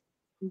life.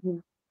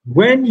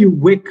 When you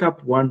wake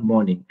up one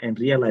morning and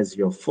realize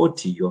you're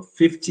 40, you're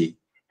 50,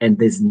 and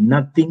there's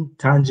nothing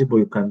tangible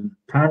you can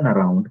turn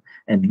around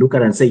and look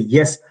at and say,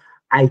 yes,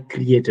 I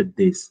created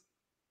this,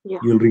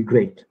 you'll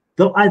regret.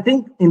 So I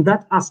think in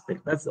that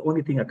aspect, that's the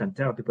only thing I can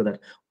tell people, that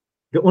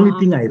the only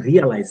thing I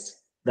realized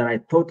that I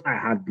thought I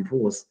had before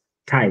was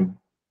time,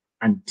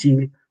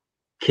 until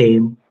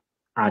came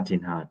art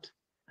in heart.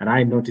 And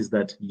I noticed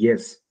that,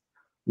 yes,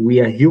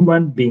 we are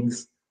human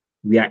beings,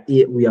 we are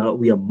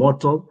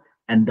mortal,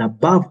 and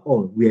above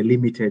all, we are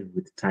limited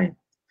with time.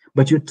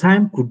 But your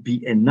time could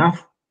be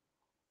enough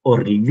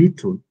or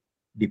little,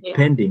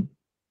 depending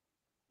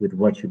with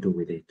what you do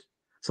with it.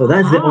 So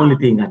that's the only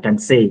thing I can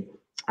say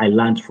I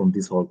learned from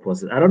this whole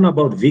process. I don't know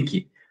about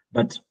Vicky,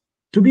 but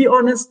to be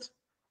honest,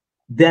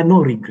 there are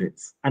no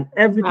regrets. And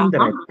everything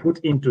that I put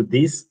into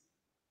this,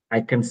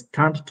 I can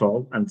stand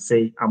tall and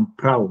say I'm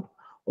proud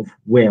of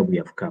where we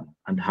have come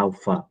and how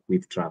far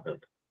we've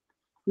traveled.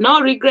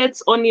 No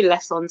regrets, only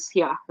lessons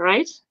here,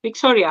 right?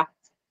 Victoria,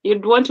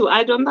 you'd want to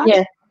add on that?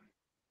 Yeah.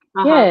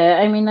 Yeah,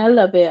 I mean, I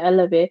love it. I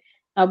love it.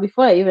 Now,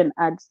 before I even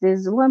add,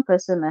 there's one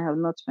person I have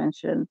not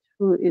mentioned,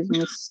 who is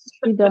Miss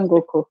Fridah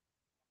Nguku.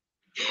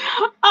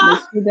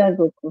 Miss Fridah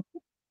Nguku.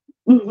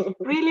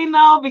 Really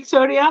now,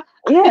 Victoria?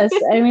 Yes,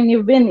 I mean,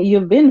 you've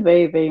been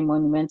very, very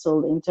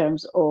monumental in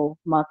terms of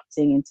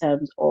marketing, in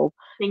terms of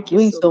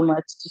doing so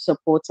much to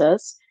support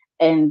us,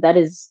 and that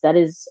is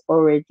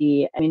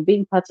already. I mean,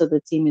 being part of the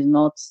team is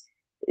not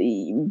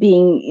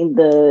being in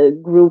the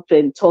group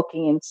and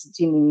talking and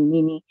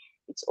mini.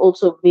 It's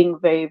also being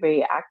very,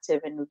 very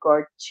active in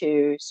regard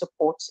to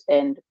support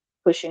and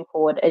pushing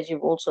forward. As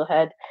you've also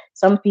heard,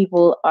 some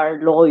people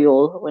are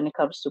loyal when it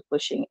comes to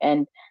pushing.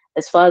 And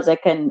as far as I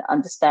can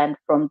understand,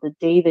 from the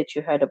day that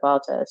you heard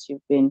about us,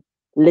 you've been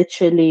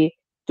literally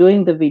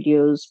doing the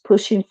videos,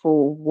 pushing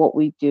for what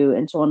we do,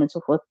 and so on and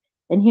so forth.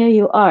 And here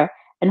you are.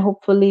 And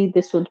hopefully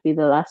this won't be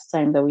the last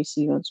time that we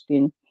see you on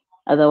screen.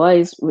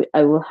 Otherwise,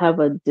 I will have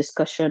a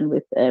discussion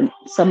with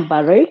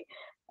somebody.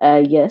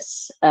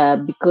 Yes,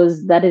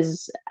 because that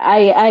is,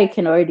 I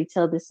can already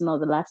tell this is not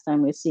the last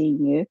time we're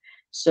seeing you.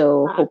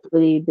 So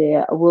hopefully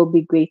there will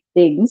be great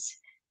things.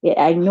 Yeah,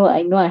 I know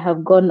I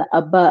have gone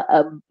about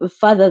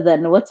further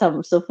than what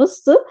I'm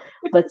supposed to,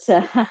 but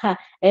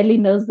Ellie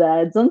knows that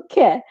I don't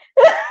care.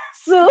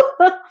 So,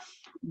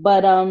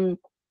 but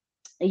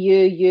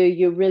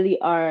you really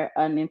are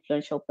an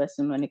influential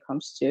person when it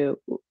comes to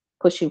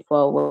pushing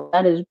forward.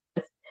 That is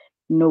worth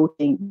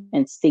noting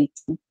and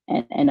stating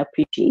and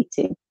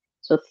appreciating.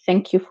 So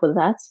thank you for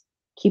that.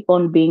 Keep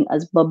on being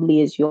as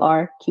bubbly as you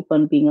are. Keep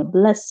on being a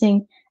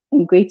blessing,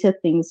 and greater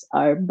things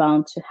are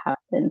bound to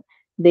happen.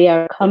 They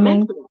are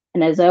coming,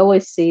 and as I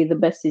always say, the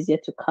best is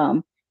yet to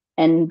come.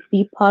 And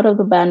be part of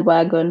the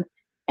bandwagon.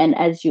 And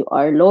as you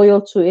are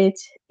loyal to it,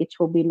 it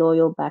will be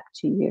loyal back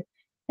to you.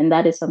 And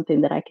that is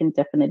something that I can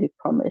definitely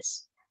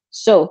promise.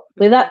 So,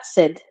 with that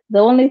said, the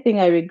only thing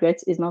I regret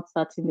is not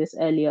starting this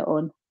earlier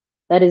on.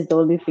 That is the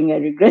only thing I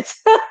regret.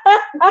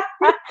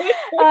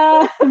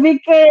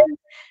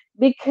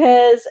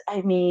 Because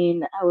I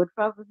mean, I would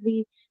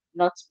probably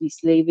not be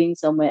slaving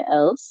somewhere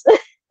else.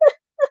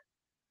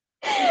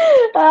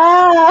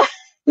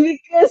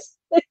 Because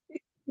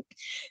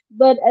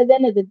but at the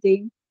end of the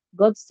day,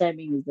 God's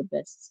timing is the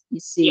best. You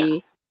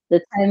see,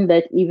 the time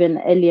that even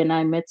Ellie and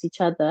I met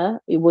each other,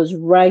 it was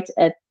right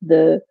at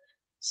the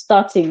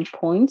starting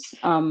point.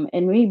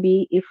 And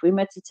maybe if we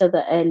met each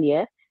other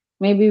earlier,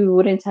 maybe we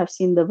wouldn't have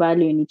seen the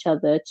value in each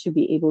other to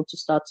be able to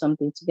start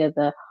something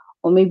together,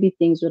 or maybe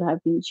things would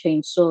have been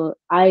changed. So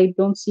I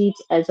don't see it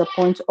as a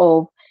point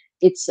of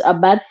it's a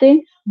bad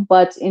thing,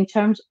 but in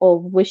terms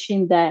of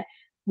wishing that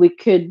we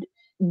could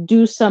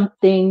do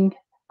something,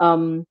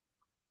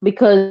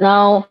 because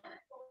now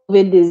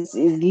COVID is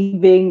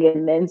leaving,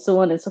 and so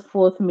on and so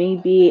forth.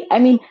 Maybe, I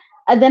mean,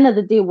 at the end of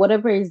the day,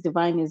 whatever is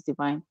divine.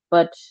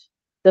 But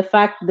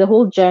the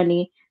whole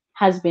journey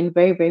has been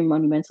very, very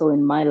monumental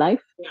in my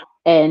life.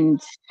 And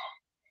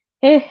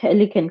hey,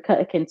 Ellie can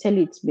tell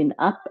you it's been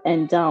up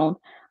and down.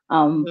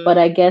 But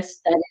I guess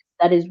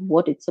that is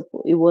what it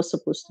was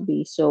supposed to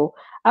be. So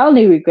I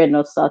only regret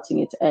not starting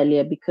it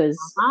earlier, because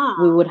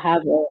we would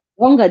have a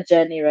longer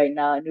journey right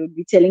now, and we would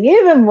be telling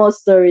even more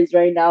stories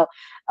right now.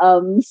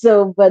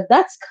 So but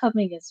that's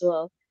coming as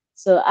well.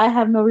 So I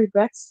have no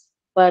regrets.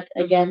 But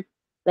again,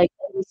 like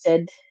you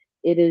said,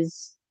 it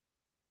is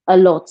a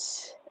lot.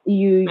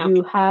 You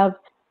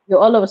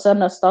all of a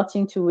sudden are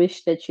starting to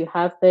wish that you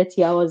have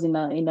 30 hours in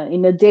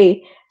a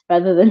day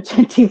rather than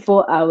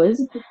 24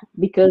 hours,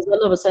 because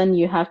all of a sudden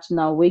you have to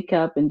now wake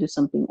up and do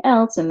something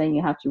else, and then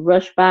you have to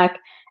rush back,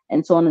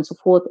 and so on and so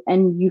forth,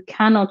 and you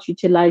cannot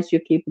utilize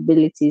your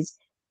capabilities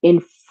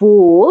in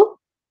full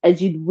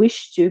as you'd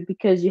wish to,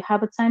 because you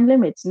have a time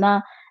limit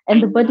now,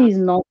 and the body is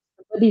not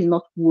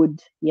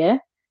wood. Yeah,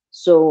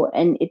 So,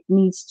 and it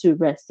needs to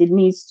rest. It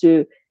needs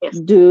to Yes.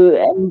 do,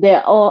 and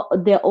there are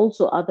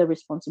also other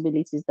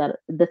responsibilities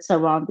that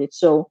surround it.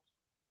 So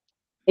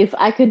if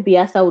I could be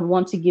asked, I would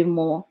want to give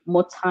more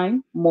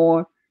time,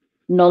 more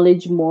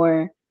knowledge,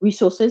 more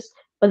resources.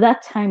 But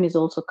that time is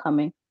also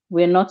coming.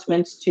 We're not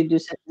meant to do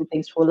certain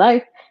things for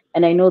life.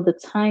 And I know the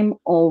time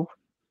of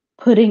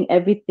putting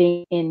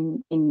everything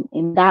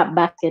in that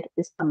basket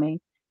is coming.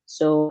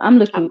 So I'm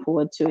looking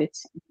forward to it.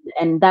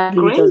 And that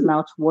leads us Great.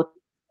 now to what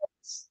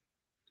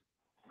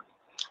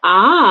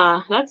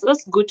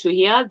That's good to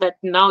hear that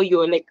now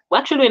you're like,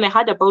 actually when I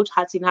heard about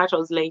Heart in Heart, I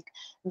was like,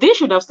 they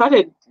should have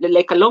started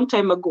like a long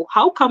time ago.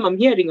 How come I'm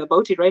hearing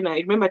about it right now? I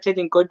remember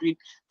telling Godwin,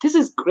 this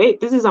is great,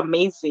 this is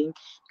amazing.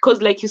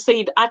 Because like you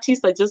said,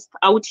 artists are just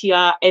out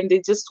here and they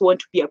just want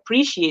to be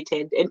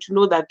appreciated and to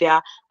know that there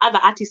are other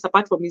artists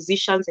apart from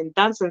musicians and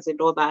dancers and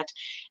all that.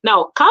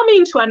 Now,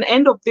 coming to an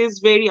end of this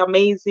very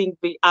amazing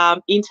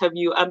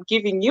interview, I'm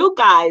giving you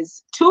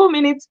guys 2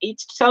 minutes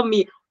each to tell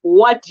me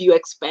what do you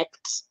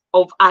expect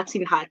of Art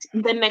in Heart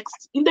in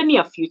the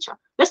near future.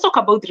 Let's talk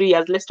about 3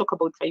 years. Let's talk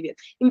about 5 years.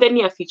 In the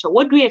near future,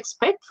 what do we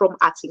expect from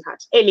Art in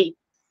Heart? Ellie,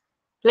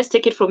 let's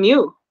take it from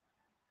you.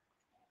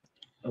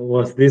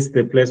 Was this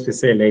the place to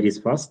say ladies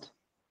first?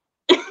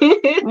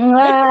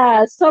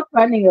 Stop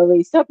running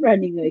away. Stop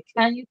running away.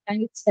 Can you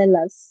tell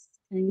us?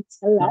 Can you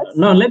tell us?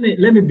 No, let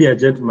me be a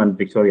gentleman,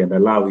 Victoria, and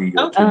allow you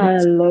your 2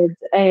 minutes. Lord,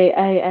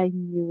 I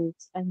knew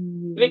it. I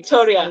knew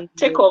Victoria,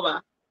 take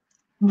over.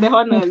 The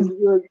honor is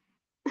yours.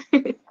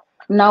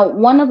 Now,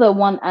 one of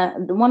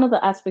the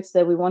aspects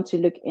that we want to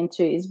look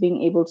into is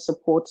being able to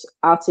support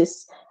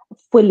artists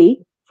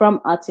fully from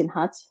Art in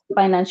Heart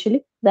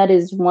financially. That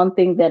is one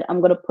thing that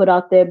I'm going to put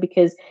out there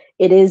because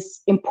it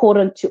is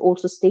important to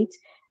also state,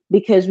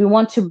 because we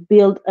want to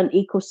build an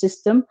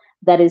ecosystem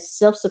that is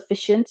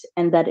self-sufficient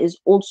and that is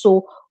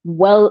also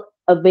well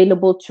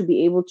available to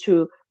be able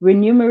to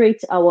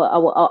remunerate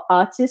our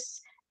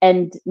artists.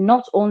 And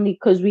not only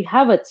because we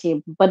have a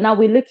team, but now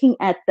we're looking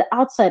at the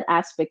outside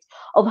aspect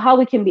of how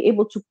we can be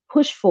able to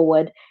push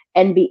forward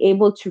and be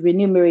able to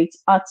remunerate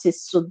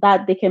artists so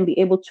that they can be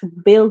able to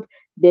build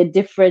their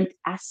different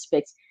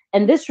aspects.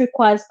 And this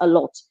requires a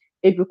lot.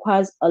 It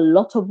requires a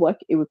lot of work.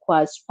 It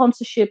requires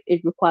sponsorship.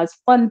 It requires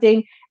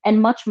funding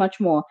and much, much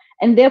more.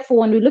 And therefore,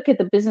 when we look at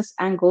the business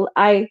angle,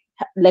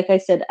 like I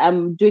said,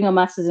 I'm doing a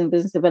master's in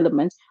business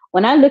development.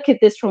 When I look at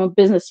this from a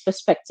business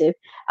perspective,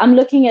 I'm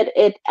looking at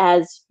it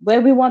as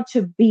where we want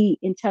to be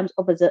in terms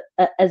of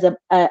as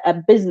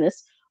a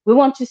business. We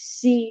want to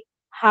see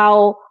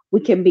how we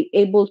can be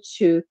able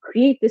to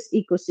create this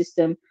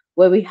ecosystem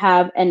where we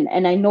have,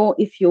 and I know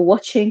if you're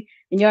watching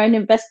and you're an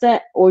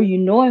investor or you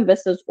know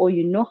investors or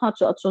you know how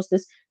to outsource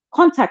this,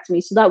 contact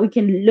me so that we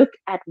can look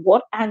at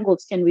what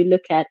angles can we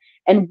look at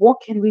and what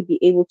can we be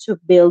able to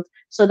build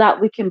so that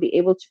we can be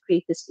able to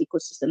create this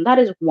ecosystem. That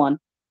is one.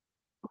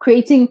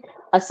 Creating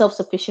a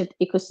self-sufficient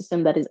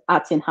ecosystem that is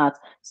Art in Heart,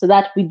 so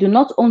that we do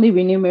not only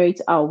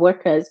remunerate our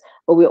workers,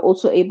 but we're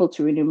also able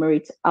to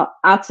remunerate our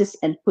artists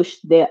and push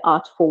their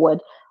art forward,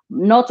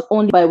 not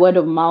only by word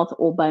of mouth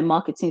or by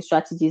marketing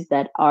strategies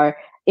that are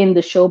in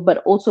the show, but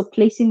also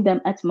placing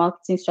them at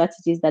marketing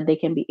strategies that they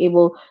can be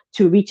able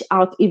to reach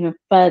out even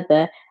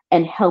further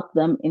and help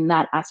them in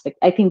that aspect.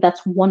 I think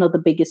that's one of the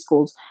biggest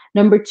goals.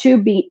 Number two,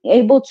 being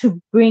able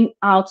to bring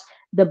out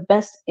the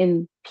best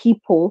in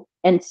people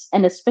and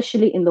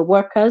especially in the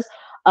workers.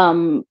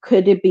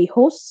 Could it be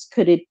hosts?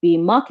 Could it be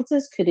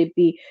marketers? Could it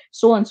be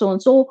so and so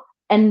and so?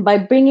 And by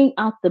bringing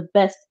out the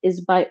best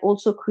is by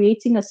also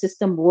creating a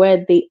system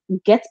where they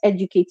get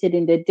educated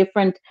in their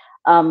different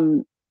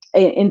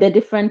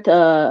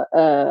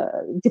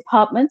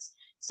departments,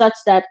 such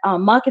that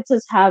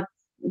marketers have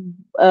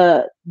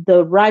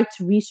the right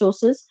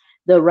resources,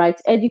 the right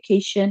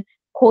education,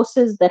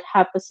 courses that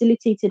have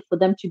facilitated for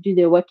them to do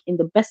their work in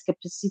the best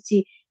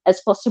capacity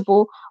as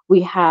possible.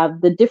 We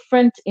have the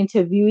different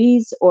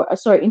interviewers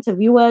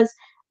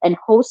and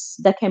hosts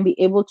that can be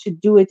able to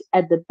do it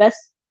at the best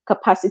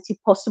capacity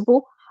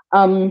possible.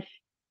 And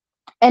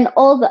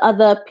all the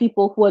other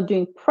people who are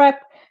doing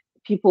prep,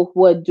 people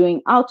who are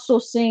doing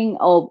outsourcing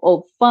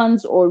of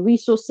funds or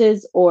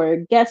resources or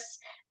guests,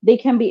 they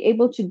can be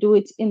able to do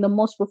it in the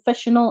most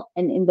professional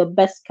and in the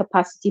best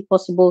capacity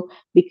possible,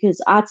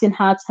 because Art in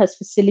Heart has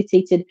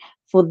facilitated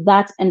for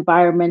that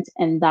environment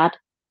and that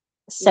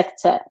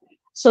sector.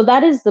 So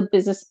that is the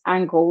business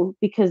angle,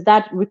 because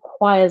that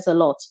requires a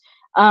lot.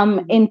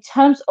 In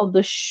terms of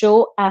the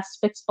show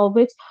aspects of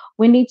it,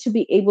 we need to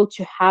be able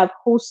to have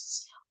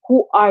hosts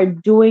who are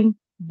doing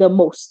the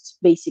most,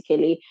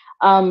 basically,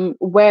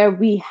 where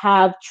we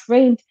have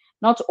trained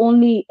not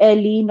only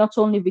Ellie, not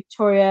only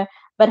Victoria,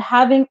 but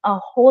having a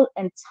whole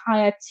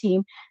entire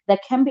team that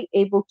can be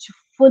able to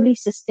fully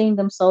sustain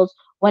themselves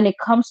when it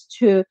comes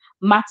to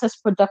matters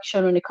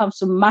production, when it comes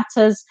to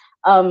matters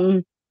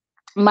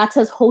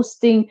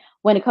hosting,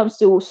 when it comes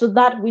to, so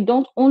that we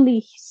don't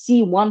only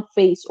see one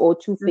face or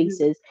two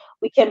faces,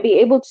 we can be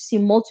able to see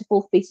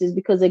multiple faces,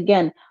 because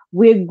again,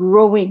 we're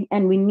growing,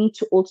 and we need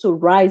to also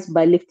rise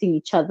by lifting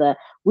each other.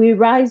 We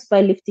rise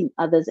by lifting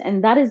others.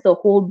 And that is the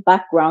whole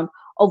background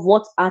of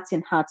what Art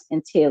in Heart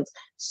entails.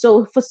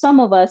 So for some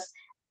of us,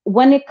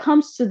 when it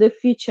comes to the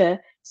future,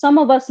 some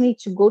of us need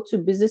to go to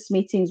business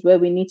meetings where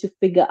we need to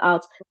figure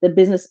out the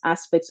business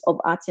aspects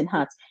of Art in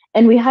Heart.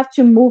 And we have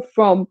to move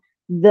from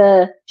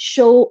the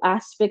show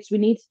aspects. We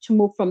need to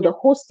move from the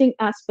hosting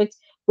aspects,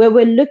 where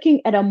we're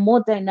looking at a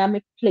more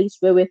dynamic place,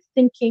 where we're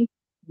thinking,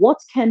 what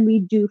can we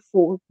do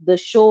for the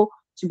show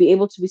to be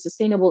able to be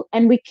sustainable?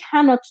 And we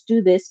cannot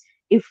do this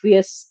if we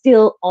are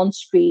still on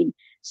screen.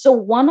 So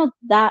one of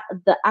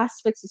the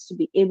aspects is to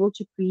be able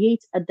to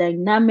create a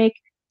dynamic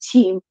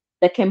team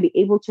that can be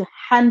able to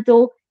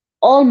handle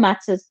all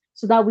matters,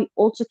 so that we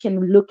also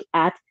can look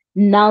at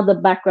now the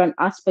background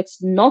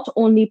aspects, not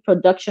only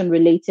production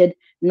related,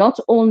 not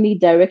only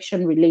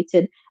direction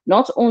related,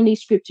 not only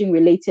scripting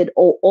related,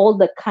 or all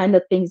the kind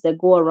of things that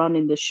go around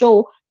in the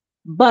show,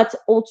 but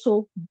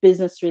also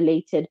business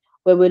related,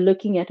 where we're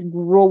looking at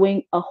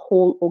growing a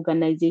whole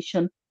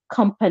organization,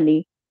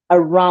 company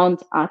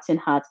around Art in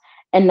Heart.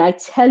 And I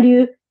tell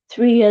you,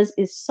 3 years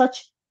is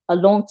such a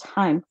long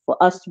time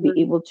for us to be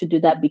able to do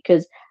that,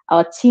 because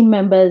our team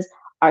members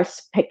are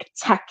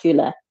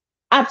spectacular,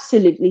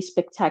 absolutely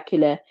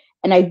spectacular.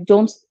 And I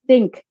don't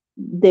think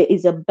there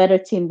is a better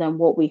team than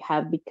what we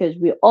have, because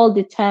we're all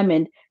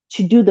determined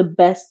to do the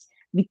best,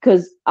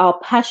 because our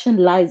passion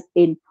lies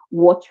in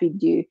what we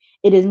do.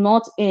 It is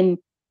not in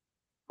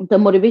the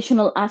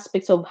motivational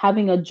aspects of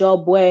having a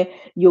job where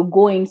you're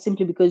going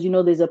simply because you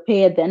know there's a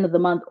pay at the end of the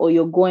month, or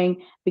you're going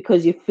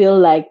because you feel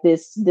like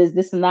there's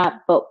this and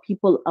that, but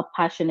people are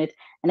passionate.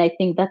 And I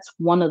think that's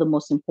one of the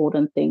most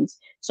important things.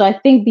 So I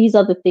think these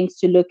are the things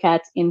to look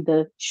at in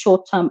the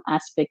short-term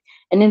aspect.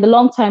 And in the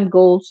long-term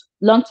goals,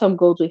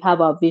 we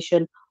have our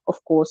vision, of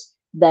course,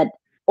 that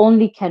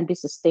only can be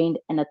sustained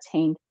and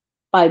attained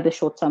by the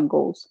short-term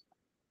goals.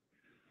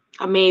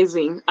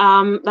 Amazing.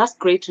 That's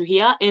great to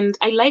hear. And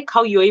I like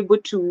how you're able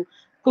to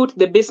put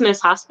the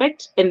business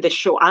aspect and the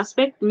show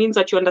aspect. It means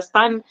that you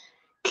understand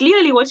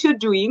clearly what you're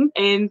doing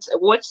and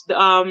what the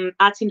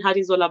Art in Heart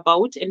is all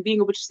about, and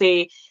being able to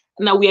say,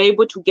 now we are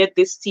able to get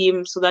this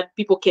team so that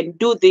people can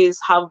do this,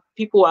 have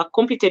people who are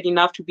competent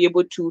enough to be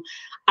able to,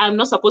 I'm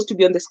not supposed to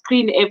be on the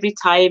screen every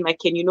time. I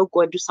can,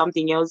 go and do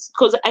something else.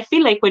 Because I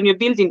feel like when you're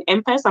building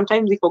empire,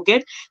 sometimes we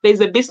forget there's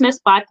a business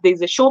part,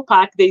 there's a show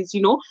part, there's,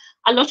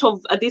 a lot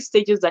of these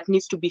stages that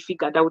needs to be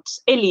figured out.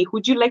 Ellie,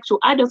 would you like to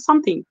add on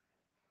something?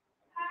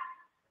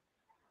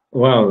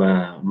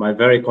 Well, my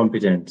very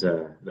competent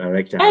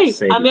director has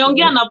said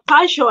ameongea na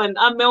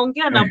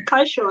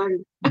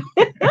passion.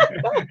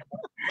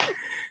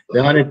 The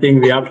only thing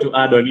we have to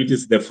add on it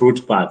is the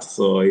fruit part,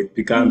 so it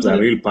becomes a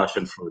real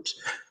passion fruit.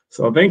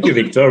 So thank you,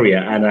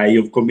 Victoria, and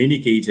you've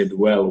communicated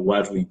well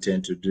what we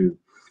intend to do.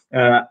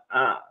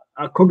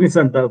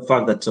 Cognizant of the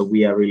fact that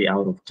we are really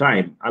out of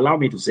time, allow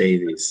me to say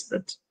this,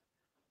 that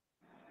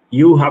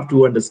you have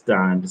to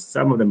understand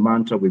some of the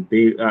mantra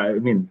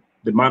the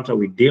mantra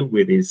we deal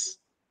with is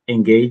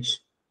engage,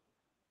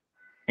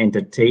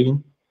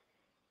 entertain,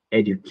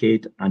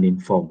 educate, and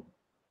inform.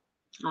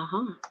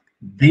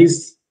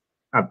 These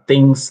are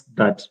things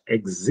that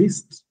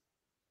exist,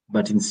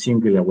 but in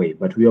singular way.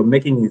 But we are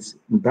making it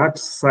in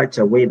such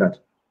a way that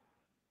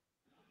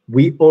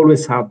we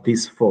always have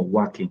these four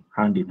working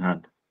hand in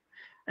hand.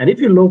 And if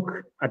you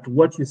look at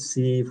what you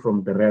see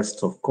from the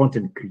rest of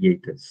content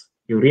creators,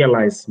 you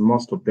realize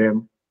most of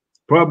them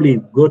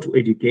probably go to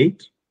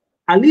educate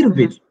a little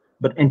bit,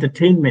 but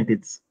entertainment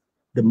is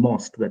the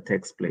most that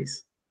takes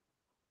place.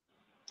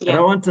 And I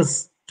want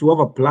us to have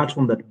a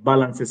platform that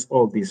balances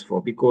all these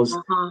four, because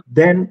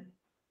then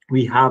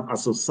we have a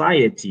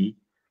society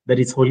that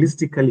is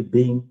holistically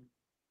being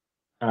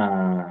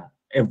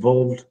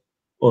evolved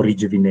or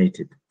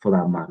rejuvenated, for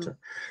that matter.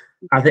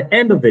 At the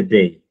end of the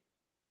day,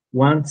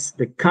 once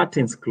the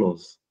curtains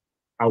close,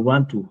 I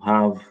want to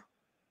have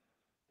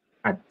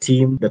a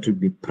team that will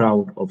be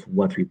proud of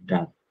what we've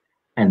done.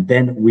 And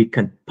then we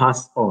can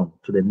pass on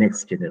to the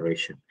next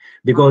generation.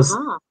 Because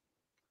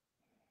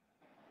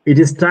it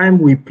is time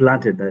we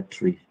planted that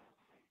tree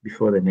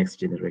before the next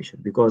generation.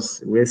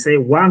 Because we say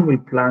one will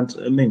plant,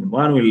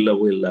 one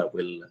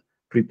will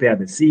prepare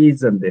the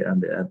seeds and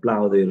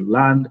plow the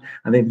land,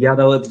 and then the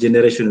other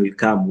generation will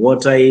come,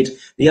 water it.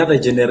 The other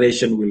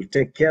generation will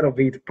take care of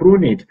it,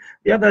 prune it.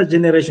 The other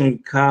generation will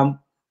come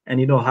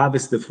and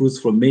harvest the fruits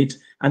from it,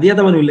 and the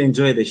other one will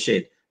enjoy the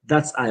shade.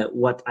 That's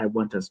what I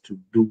want us to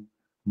do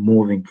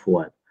moving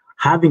forward.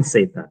 Having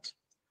said that,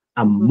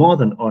 I'm more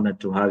than honored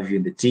to have you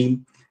in the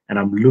team, and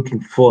I'm looking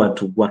forward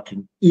to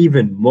working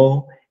even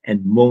more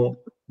and more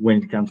when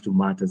it comes to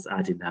matters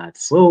Art in Heart.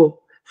 So,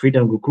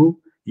 Fridah Nguku,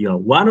 you are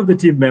one of the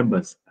team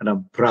members, and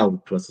I'm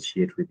proud to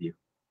associate with you.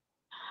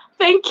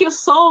 Thank you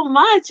so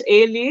much,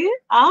 Ellie.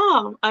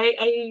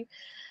 I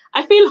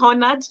feel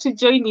honored to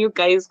join you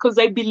guys, because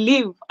I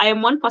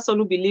am one person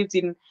who believes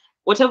in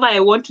whatever I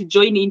want to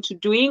join into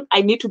doing.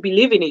 I need to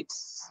believe in it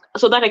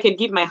so that I can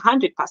give my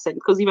 100%.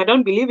 Because if I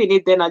don't believe in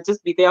it, then I'll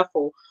just be there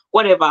for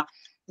whatever.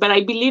 but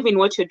I believe in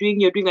what you're doing.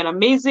 You're doing an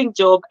amazing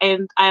job,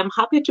 and I am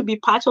happy to be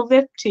part of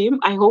the team.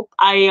 I hope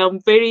I am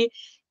very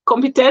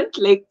competent,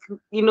 like,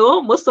 you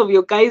know, most of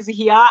your guys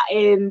here,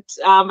 and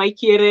my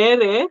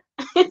Kierere.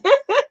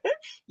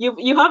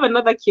 You have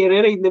another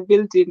Kierere in the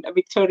building,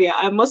 Victoria.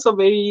 I'm also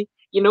very,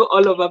 you know,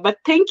 all over. But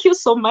thank you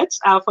so much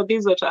for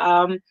this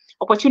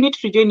opportunity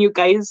to join you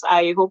guys.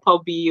 I hope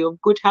I'll be of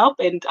good help,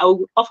 and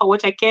I'll offer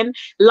what I can,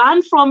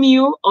 learn from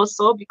you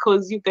also,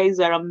 because you guys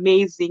are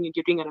amazing and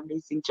you're doing an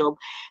amazing job.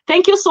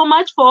 Thank you so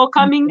much for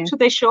coming to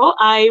the show.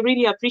 I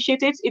really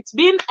appreciate it. It's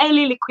been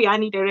Eli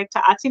Likuyani,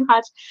 director at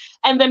Heart,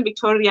 and then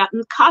Victoria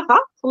Nkatha,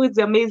 who is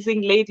the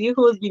amazing lady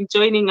who has been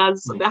joining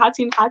us on the Heart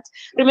in Heart.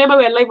 Remember,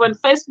 we're live on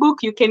Facebook.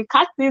 You can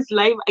catch this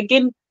live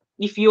again.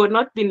 If you have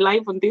not been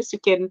live on this, you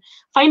can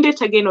find it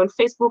again on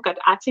Facebook at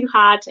Heart in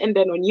Heart, and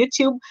then on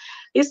YouTube.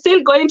 It's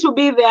still going to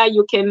be there.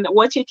 You can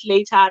watch it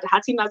later at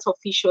Heart in Heart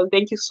Official.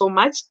 Thank you so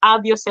much.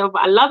 Have yourself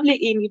a lovely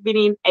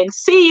evening, and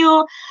see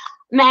you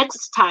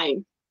next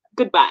time.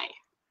 Goodbye.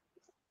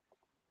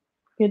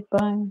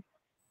 Goodbye.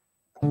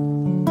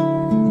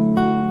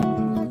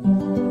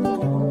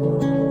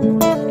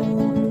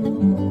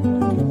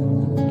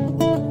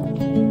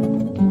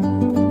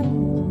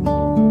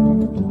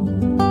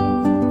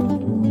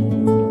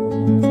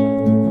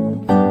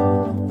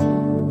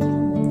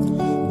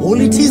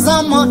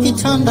 Ulitizama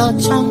kitanda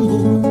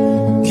changu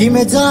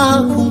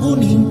kimejaa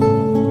kunguni,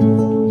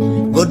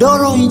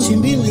 godoro inchi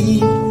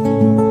mbili,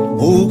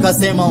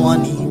 ukasema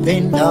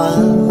wanipenda.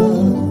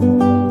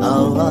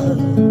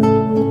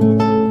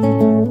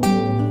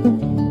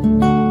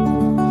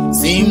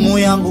 Simu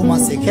yangu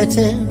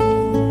masekete,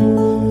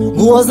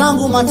 nguo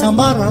zangu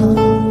matambara,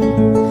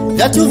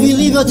 viatu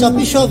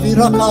vilivyochapishwa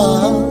viraka,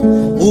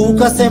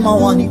 ukasema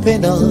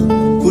wanipenda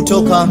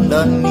kutoka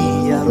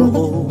ndani ya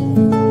roho.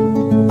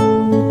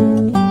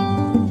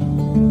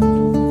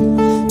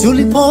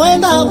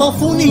 Tulipoenda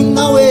bafuni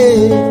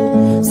nawe,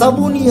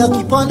 sabuni ya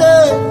kipande,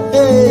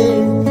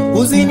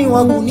 uzini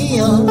wa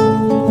gunia,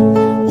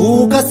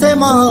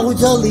 ukasema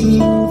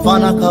hujali,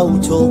 fanaka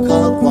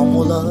utoka kwa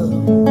Mola.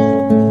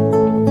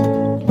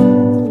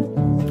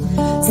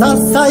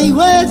 Sasa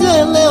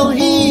iweje leo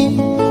hii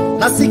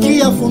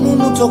nasikia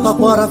fununu toka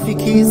kwa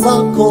rafiki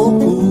zako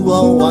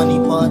kuwa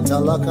wanipa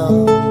talaka?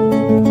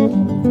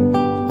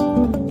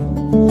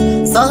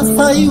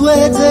 Sasa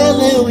iweje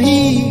leo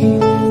hii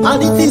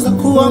hadithi za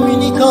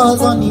kuaminika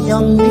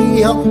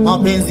zaniambia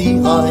mapenzi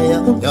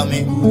haya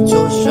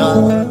yamekuchosha?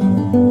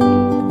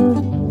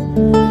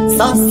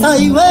 Sasa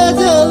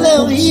iweje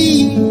leo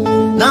hii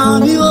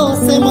naambiwa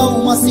wasema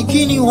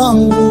umasikini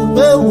wangu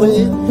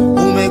wewe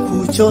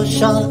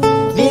umekuchosha?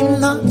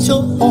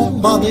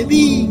 Ninachoomba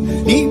baby,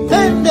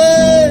 nipende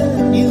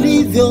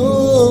nilivyo.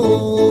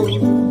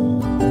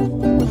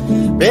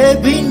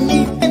 Baby,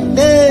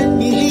 nipende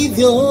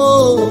nilivyo.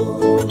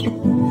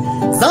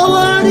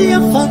 Zawadi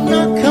ya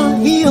fanaka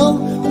hiyo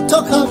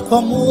kutoka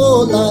kwa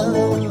Mola,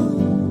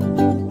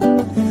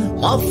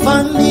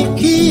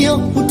 mafanikio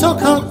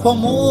kutoka kwa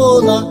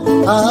Mola.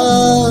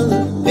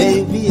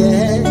 Baby,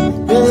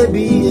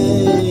 baby,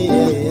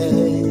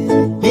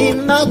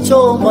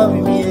 ninachoomba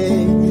mimi,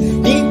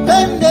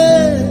 nipende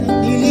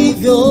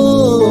nilivyo.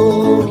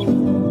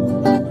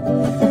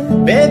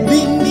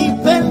 Baby,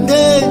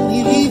 nipende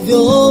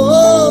nilivyo.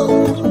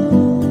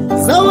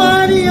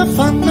 Zawadi ya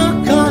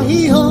fanaka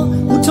hiyo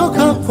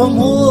kutoka kwa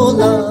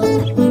Mola,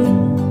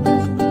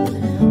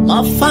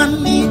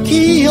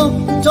 mafanikio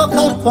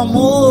kutoka kwa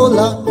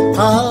Mola.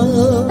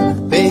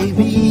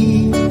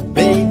 Baby,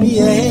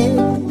 baby,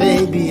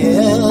 baby,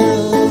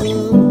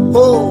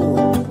 oh.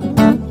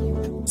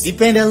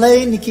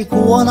 Sipendelei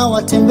nikikuona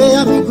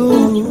watembea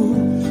miguu,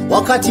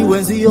 wakati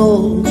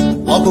wenzio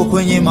wako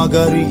kwenye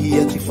magari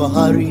ya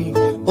kifahari.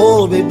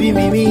 Oh baby,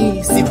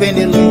 mimi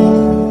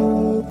sipendelei.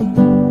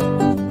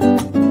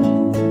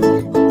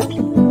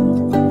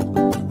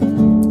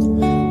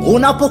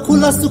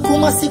 Unapokula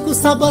sukuma siku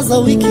 7 za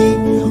wiki,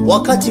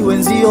 wakati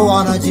wenzio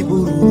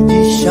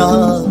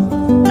wanajiburudisha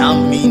na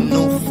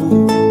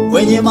minofu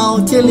kwenye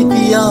mahoteli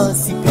pia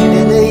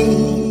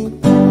sipendelei.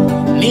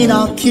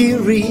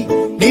 Ninakiri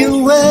ni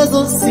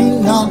uwezo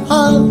sina,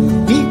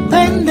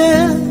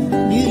 nipende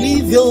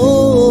nilivyo.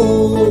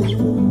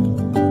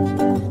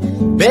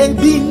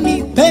 Baby,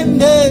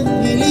 nipende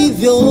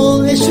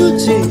nilivyo.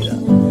 Eshuti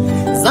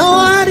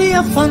zawadi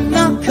ya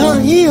fanaka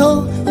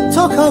hiyo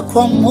toka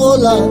kwa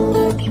Mola,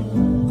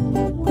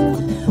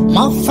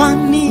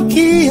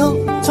 mafanikio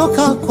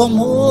toka kwa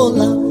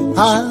Mola.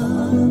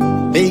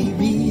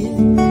 Baby,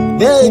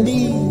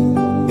 baby,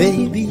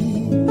 baby,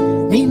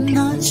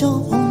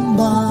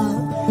 ninachoomba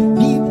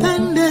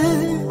nipende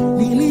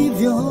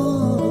nilivyo.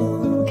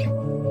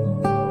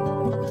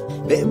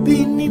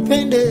 Baby,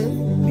 nipende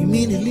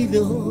mimi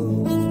nilivyo.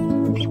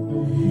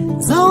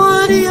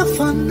 Zawadi ya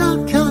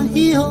fanaka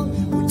hiyo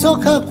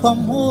kutoka kwa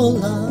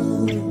Mola,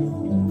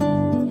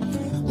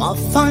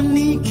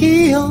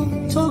 mafanikio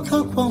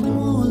toka kwa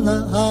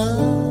Mola.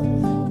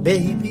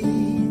 Baby,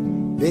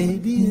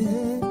 baby,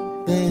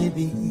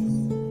 baby,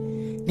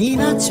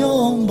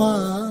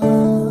 ninachoomba